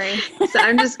 Sorry. So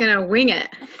I'm just going to wing it.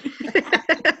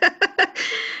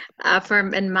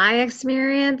 From in my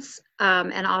experience,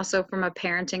 and also from a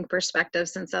parenting perspective,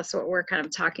 since that's what we're kind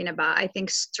of talking about, I think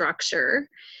structure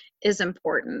is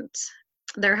important.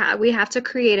 We have to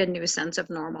create a new sense of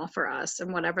normal for us,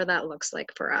 and whatever that looks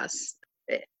like for us.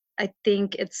 I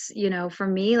think it's, for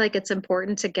me, like, it's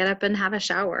important to get up and have a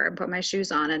shower and put my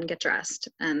shoes on and get dressed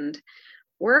and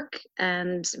work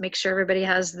and make sure everybody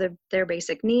has their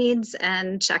basic needs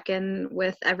and check in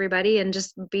with everybody and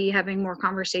just be having more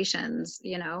conversations,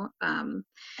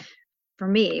 for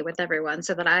me with everyone,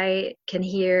 so that I can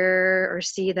hear or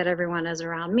see that everyone is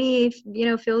around me,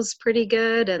 feels pretty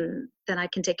good. And then I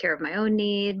can take care of my own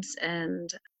needs,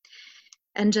 and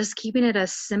just keeping it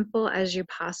as simple as you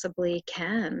possibly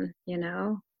can.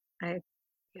 I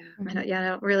I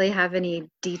don't really have any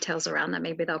details around that.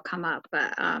 Maybe they'll come up,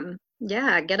 but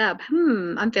get up.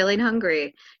 I'm feeling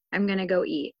hungry. I'm gonna go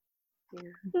eat.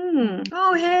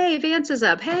 Oh, hey, Vance is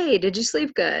up. Hey, did you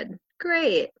sleep good?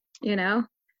 Great.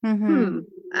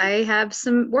 I have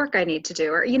some work I need to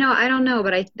do, or I don't know,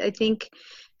 but I think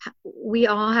we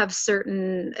all have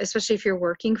certain, especially if you're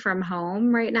working from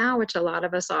home right now, which a lot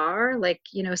of us are, like,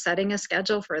 setting a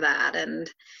schedule for that, and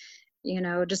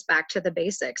just back to the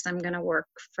basics. I'm going to work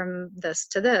from this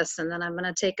to this, and then I'm going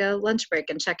to take a lunch break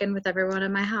and check in with everyone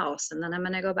in my house. And then I'm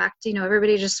going to go back to,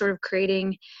 everybody just sort of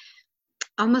creating,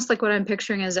 almost like what I'm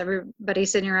picturing is everybody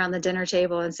sitting around the dinner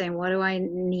table and saying, what do I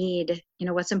need?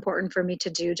 What's important for me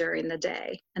to do during the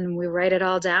day? And we write it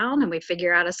all down and we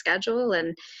figure out a schedule,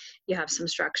 and you have some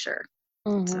structure.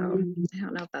 So I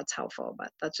don't know if that's helpful,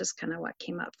 but that's just kind of what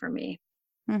came up for me.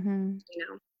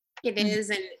 It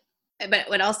is. But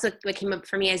what came up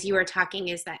for me as you were talking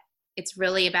is that it's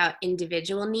really about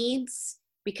individual needs,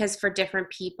 because for different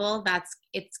people,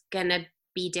 it's gonna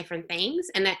be different things.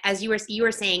 And that, as you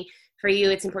were saying, for you,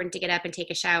 it's important to get up and take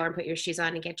a shower and put your shoes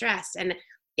on and get dressed. And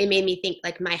it made me think,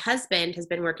 like, my husband has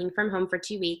been working from home for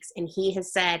 2 weeks, and he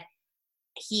has said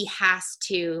he has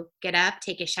to get up,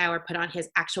 take a shower, put on his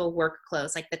actual work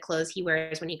clothes, like the clothes he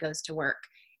wears when he goes to work.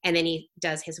 And then he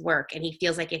does his work. And he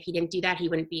feels like if he didn't do that, he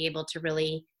wouldn't be able to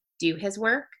really do his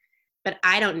work. But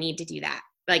I don't need to do that.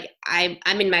 Like, I'm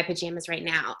in my pajamas right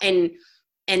now,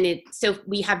 so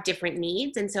we have different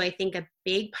needs. And so I think a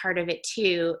big part of it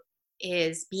too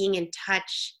is being in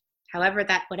touch, whatever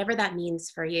that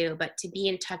means for you, but to be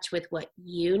in touch with what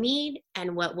you need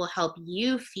and what will help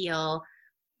you feel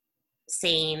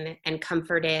sane and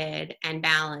comforted and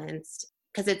balanced,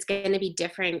 because it's going to be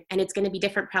different, and it's going to be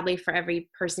different probably for every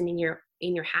person in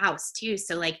your house too.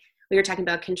 So, like, we were talking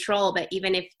about control, but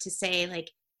even if to say,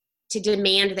 like, to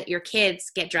demand that your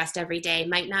kids get dressed every day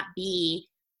might not be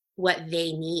what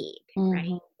they need,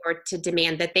 right? Or to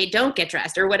demand that they don't get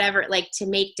dressed or whatever, like, to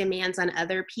make demands on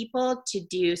other people to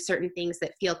do certain things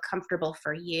that feel comfortable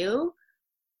for you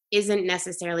isn't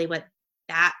necessarily what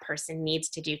that person needs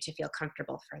to do to feel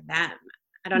comfortable for them.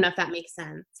 I don't know if that makes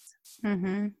sense.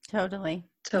 Totally.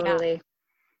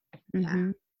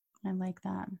 Yeah. I like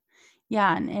that.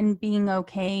 Yeah, and being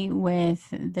okay with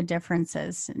the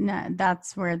differences.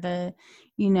 That's where the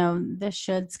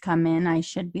shoulds come in. I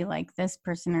should be like this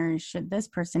person, or this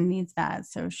person needs that,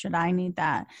 so should I need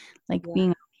that? Like,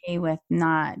 being okay with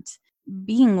not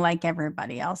being like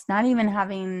everybody else, not even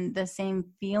having the same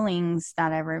feelings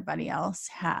that everybody else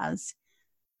has.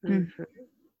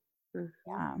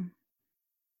 Yeah.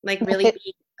 Like, really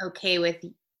be okay with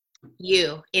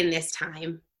you in this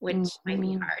time, which might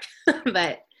be hard,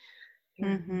 but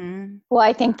Well,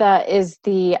 I think that is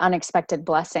the unexpected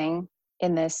blessing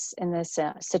in this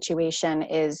situation,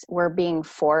 is we're being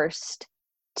forced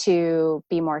to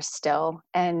be more still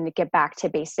and get back to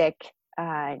basic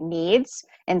needs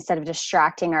instead of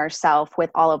distracting ourselves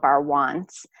with all of our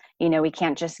wants. We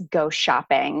can't just go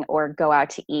shopping or go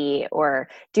out to eat or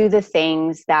do the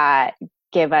things that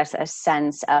give us a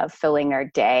sense of filling our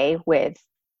day with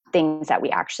things that we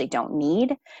actually don't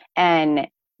need. And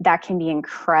that can be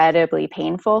incredibly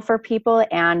painful for people,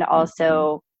 and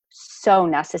also so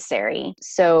necessary.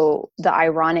 So the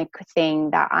ironic thing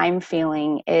that I'm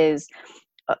feeling is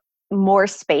more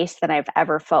space than I've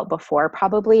ever felt before,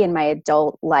 probably in my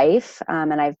adult life.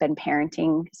 And I've been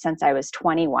parenting since I was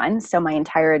 21. So my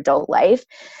entire adult life,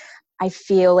 I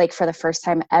feel like for the first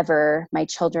time ever, my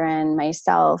children,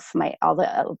 myself, all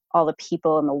the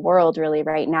people in the world really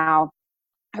right now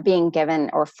are being given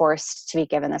or forced to be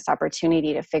given this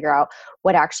opportunity to figure out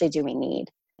what actually do we need.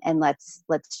 And let's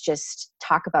just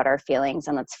talk about our feelings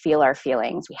and let's feel our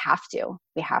feelings. We have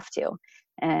to.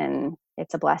 And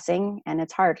it's a blessing and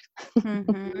it's hard.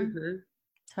 Mm-hmm.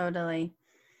 Totally.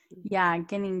 Yeah,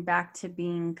 getting back to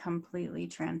being completely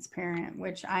transparent,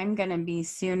 which I'm going to be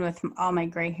soon with all my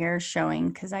gray hairs showing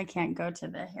because I can't go to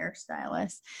the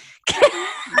hairstylist.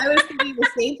 I was thinking the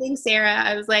same thing, Sarah.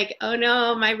 I was like, oh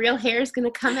no, my real hair is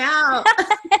going to come out.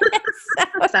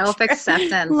 So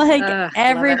self-acceptance. Like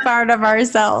every part of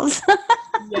ourselves.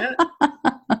 Yeah.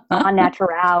 On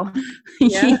natural.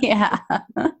 Yeah.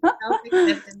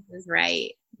 Self-acceptance is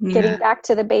right. Getting back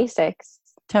to the basics.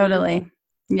 Totally.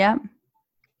 Yep.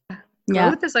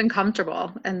 Growth is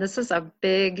uncomfortable. And this is a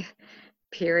big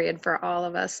period for all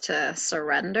of us to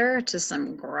surrender to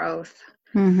some growth.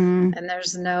 Mm-hmm. And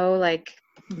there's no like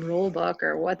rule book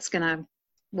or what's gonna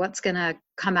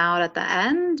come out at the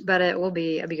end, but it will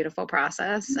be a beautiful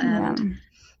process. And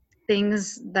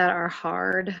things that are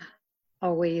hard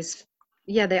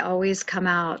they always come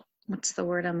out, what's the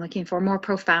word I'm looking for, more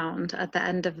profound at the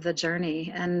end of the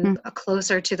journey and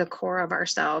closer to the core of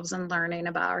ourselves and learning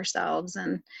about ourselves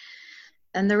and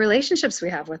the relationships we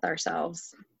have with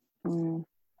ourselves.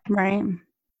 Right.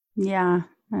 Yeah,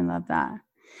 I love that.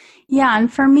 Yeah,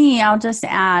 and for me, I'll just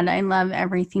add, I love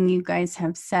everything you guys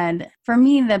have said. For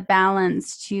me, the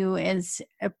balance too is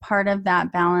a part of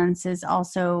that balance is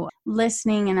also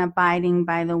listening and abiding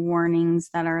by the warnings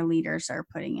that our leaders are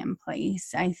putting in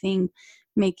place. I think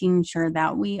making sure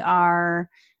that we are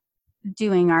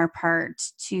doing our part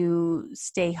to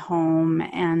stay home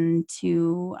and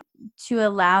to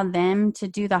allow them to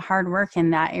do the hard work in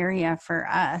that area for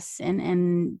us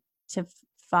and to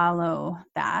follow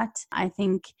that. I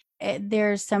think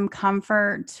there's some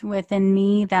comfort within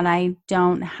me that I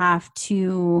don't have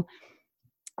to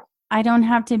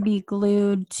be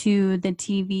glued to the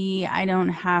TV. I don't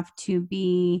have to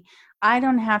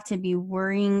be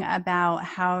worrying about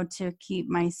how to keep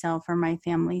myself or my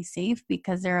family safe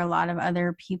because there are a lot of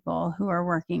other people who are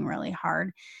working really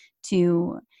hard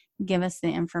to give us the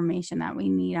information that we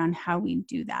need on how we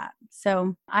do that.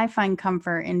 So I find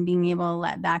comfort in being able to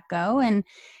let that go and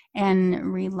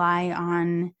rely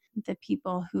on the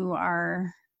people who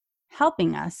are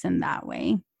helping us in that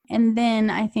way. And then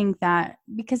I think that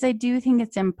because I do think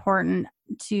it's important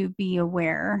to be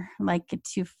aware, like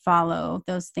to follow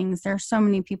those things. There are so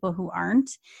many people who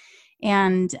aren't.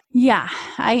 And yeah,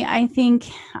 I think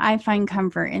I find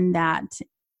comfort in that.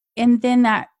 And then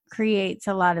that creates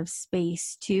a lot of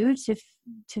space too,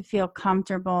 to feel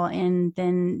comfortable in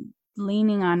then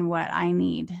leaning on what I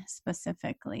need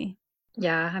specifically.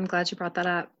 Yeah, I'm glad you brought that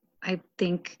up. I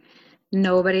think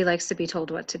nobody likes to be told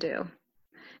what to do.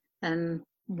 And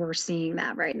we're seeing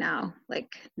that right now.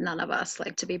 Like none of us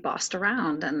like to be bossed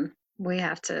around, and we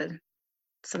have to,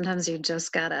 sometimes you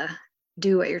just gotta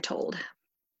do what you're told.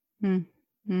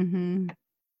 Mm-hmm.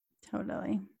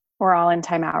 Totally. We're all in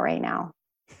timeout right now.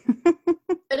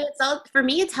 But it's all, for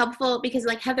me, it's helpful because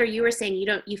like Heather, you were saying,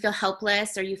 you feel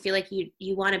helpless or you feel like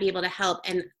you want to be able to help.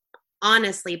 And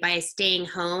honestly, by staying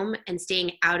home and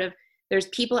staying out of, there's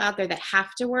people out there that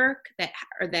have to work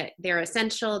that they're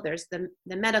essential. There's the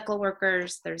medical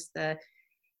workers, there's the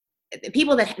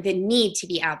people that need to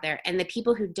be out there, and the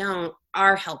people who don't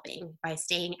are helping by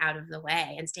staying out of the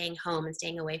way and staying home and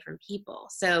staying away from people.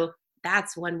 So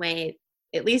that's one way,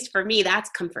 at least for me, that's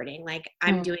comforting. Like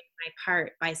I'm doing my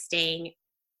part by staying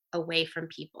away from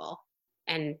people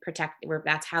and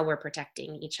that's how we're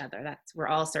protecting each other. We're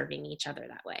all serving each other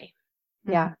that way.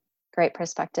 Yeah. Great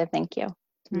perspective. Thank you.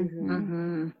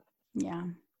 Yeah,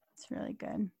 it's really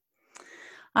good.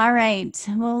 All right.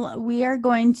 Well, we are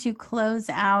going to close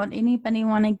out. Anybody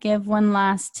want to give one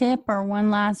last tip or one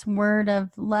last word of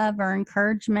love or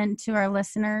encouragement to our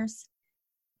listeners?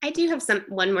 I do have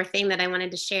one more thing that I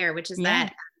wanted to share, which is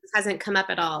that this hasn't come up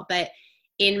at all, but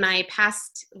in my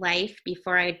past life,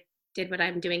 before I did what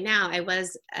I'm doing now, I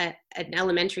was an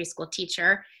elementary school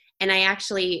teacher. And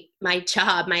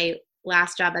my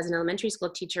last job as an elementary school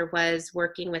teacher was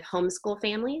working with homeschool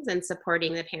families and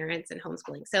supporting the parents in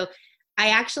homeschooling. So I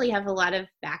actually have a lot of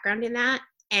background in that.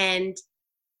 And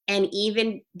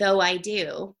even though I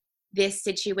do, this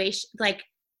situation, like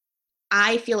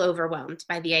I feel overwhelmed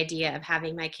by the idea of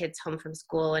having my kids home from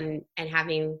school and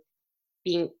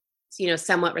being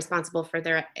somewhat responsible for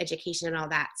their education and all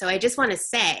that. So I just want to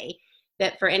say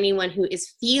that for anyone who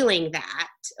is feeling that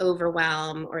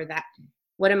overwhelm or that,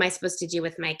 what am I supposed to do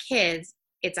with my kids?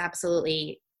 It's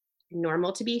absolutely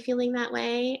normal to be feeling that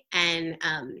way. And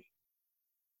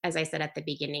as I said at the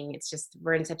beginning, it's just,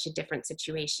 we're in such a different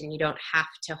situation. You don't have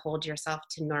to hold yourself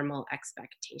to normal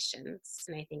expectations.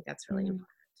 And I think that's really important.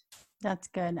 That's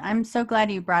good. I'm so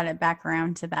glad you brought it back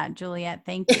around to that, Juliet.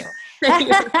 Thank you.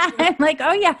 I'm like,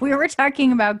 oh yeah, we were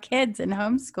talking about kids and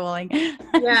homeschooling.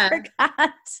 Yeah. I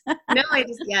forgot. No, I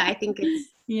think it's.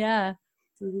 Yeah.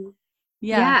 Mm-hmm.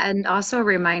 Yeah. And also a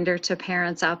reminder to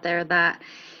parents out there that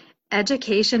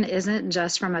education isn't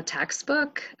just from a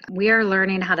textbook. We are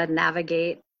learning how to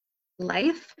navigate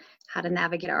life, how to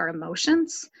navigate our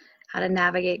emotions, how to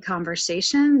navigate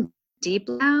conversation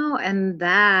deeply now. And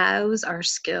those are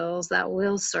skills that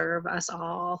will serve us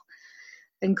all,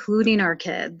 including our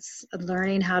kids,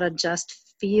 learning how to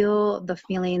just feel the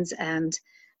feelings and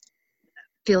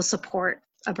feel support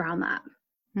around that.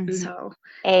 Mm-hmm. So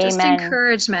Amen. Just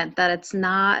encouragement that it's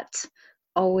not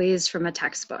always from a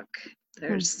textbook.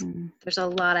 There's a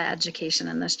lot of education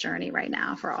in this journey right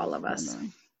now for all of us.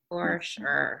 For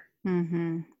sure.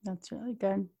 Mm-hmm. That's really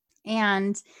good.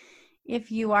 And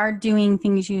if you are doing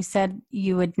things you said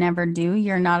you would never do,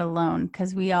 you're not alone,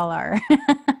 because we all are.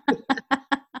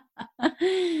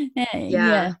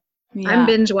 Yeah. I'm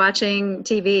binge watching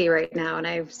TV right now, and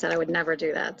I said I would never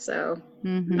do that. So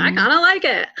I kind of like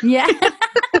it. Yeah.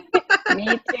 Me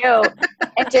too.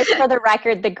 And just for the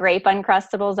record, the grape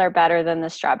Uncrustables are better than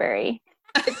the strawberry.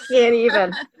 I can't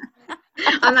even.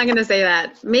 I'm not going to say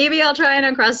that. Maybe I'll try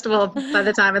an Uncrustable by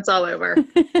the time it's all over.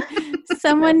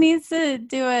 Someone needs to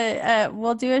do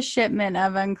we'll do a shipment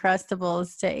of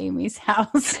Uncrustables to Amy's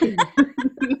house.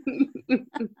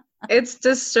 It's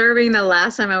disturbing. The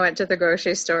last time I went to the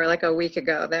grocery store like a week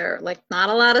ago, there like not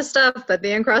a lot of stuff, but the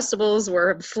Uncrustables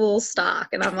were full stock.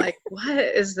 And I'm like, what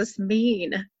does this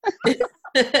mean?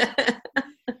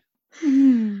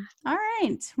 All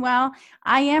right. Well,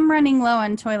 I am running low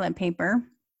on toilet paper.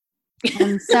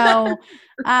 And so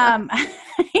I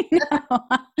know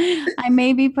I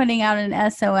may be putting out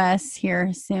an SOS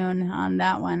here soon on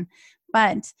that one.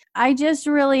 But I just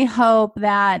really hope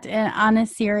that, on a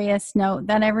serious note,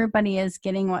 that everybody is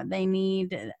getting what they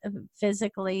need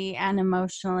physically and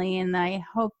emotionally. And I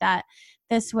hope that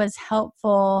this was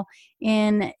helpful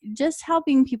in just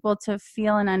helping people to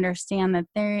feel and understand that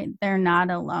they're not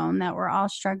alone, that we're all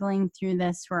struggling through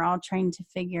this. We're all trying to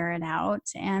figure it out.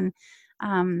 And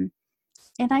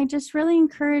I just really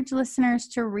encourage listeners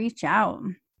to reach out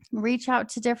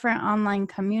to different online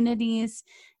communities.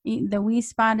 The We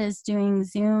Spot is doing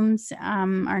Zooms.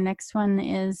 Our next one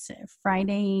is this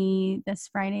Friday at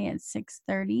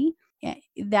 6:30.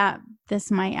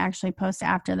 This might actually post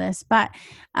after this, but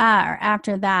or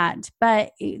after that.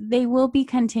 But they will be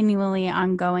continually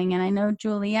ongoing. And I know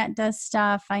Juliet does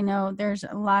stuff. I know there's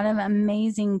a lot of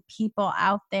amazing people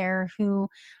out there who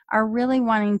are really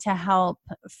wanting to help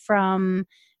from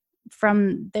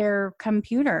their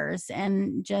computers,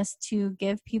 and just to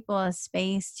give people a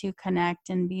space to connect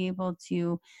and be able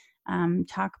to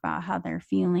talk about how they're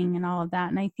feeling and all of that.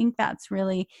 And I think that's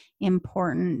really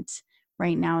important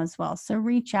right now as well. So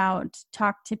reach out,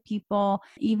 talk to people.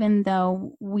 Even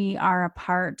though we are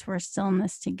apart, we're still in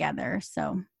this together.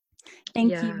 So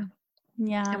thank you.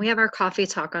 Yeah. And we have our coffee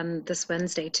talk on this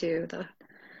Wednesday too, the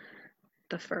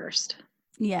 1st.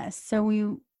 Yes. So we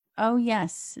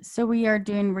are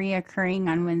doing reoccurring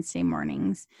on Wednesday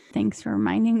mornings. Thanks for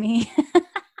reminding me.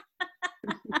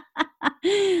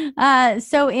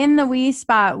 So in the We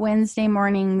Spot Wednesday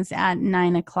mornings at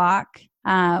 9:00,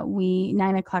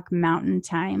 9:00 Mountain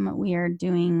Time, we are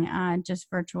doing just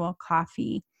virtual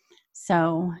coffee.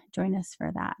 So join us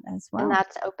for that as well. And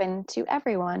that's open to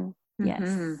everyone.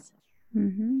 Yes.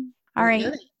 All right.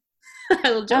 Good.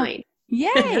 I will join.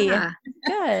 Yay. Yeah.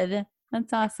 Good.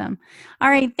 That's awesome. All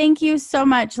right. Thank you so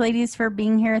much, ladies, for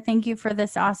being here. Thank you for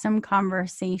this awesome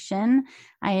conversation.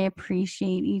 I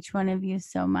appreciate each one of you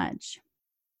so much.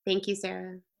 Thank you,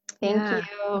 Sarah. Thank Yeah.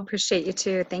 you. Appreciate you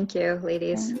too. Thank you,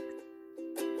 ladies. Thanks.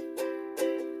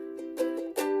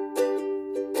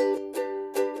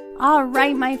 All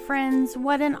right, my friends,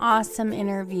 what an awesome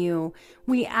interview.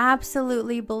 We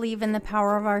absolutely believe in the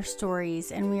power of our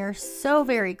stories, and we are so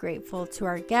very grateful to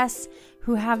our guests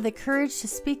who have the courage to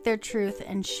speak their truth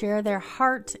and share their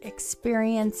heart,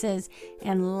 experiences,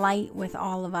 and light with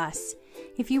all of us.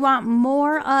 If you want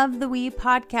more of the We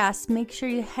podcast, make sure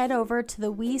you head over to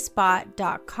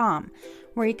thewespot.com,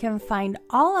 where you can find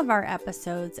all of our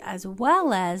episodes as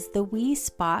well as the We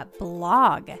Spot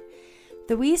blog.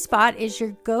 The We Spot is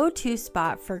your go-to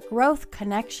spot for growth,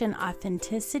 connection,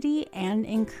 authenticity, and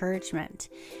encouragement.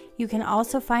 You can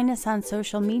also find us on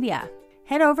social media.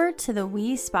 Head over to the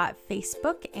We Spot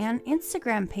Facebook and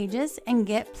Instagram pages and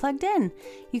get plugged in.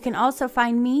 You can also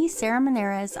find me, Sarah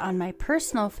Menares, on my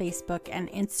personal Facebook and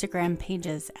Instagram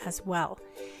pages as well.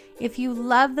 If you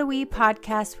love the We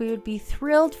Podcast, we would be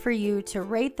thrilled for you to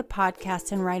rate the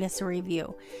podcast and write us a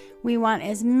review. We want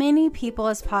as many people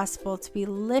as possible to be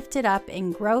lifted up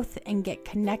in growth and get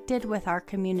connected with our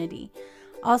community.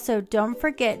 Also, don't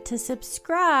forget to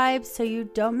subscribe so you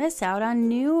don't miss out on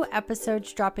new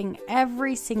episodes dropping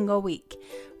every single week.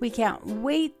 We can't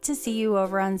wait to see you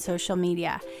over on social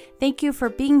media. Thank you for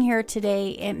being here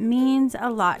today. It means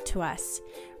a lot to us.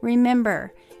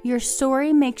 Remember, your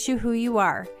story makes you who you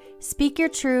are. Speak your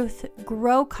truth,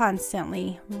 grow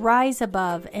constantly, rise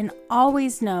above, and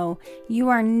always know you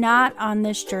are not on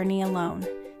this journey alone.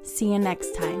 See you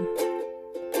next time.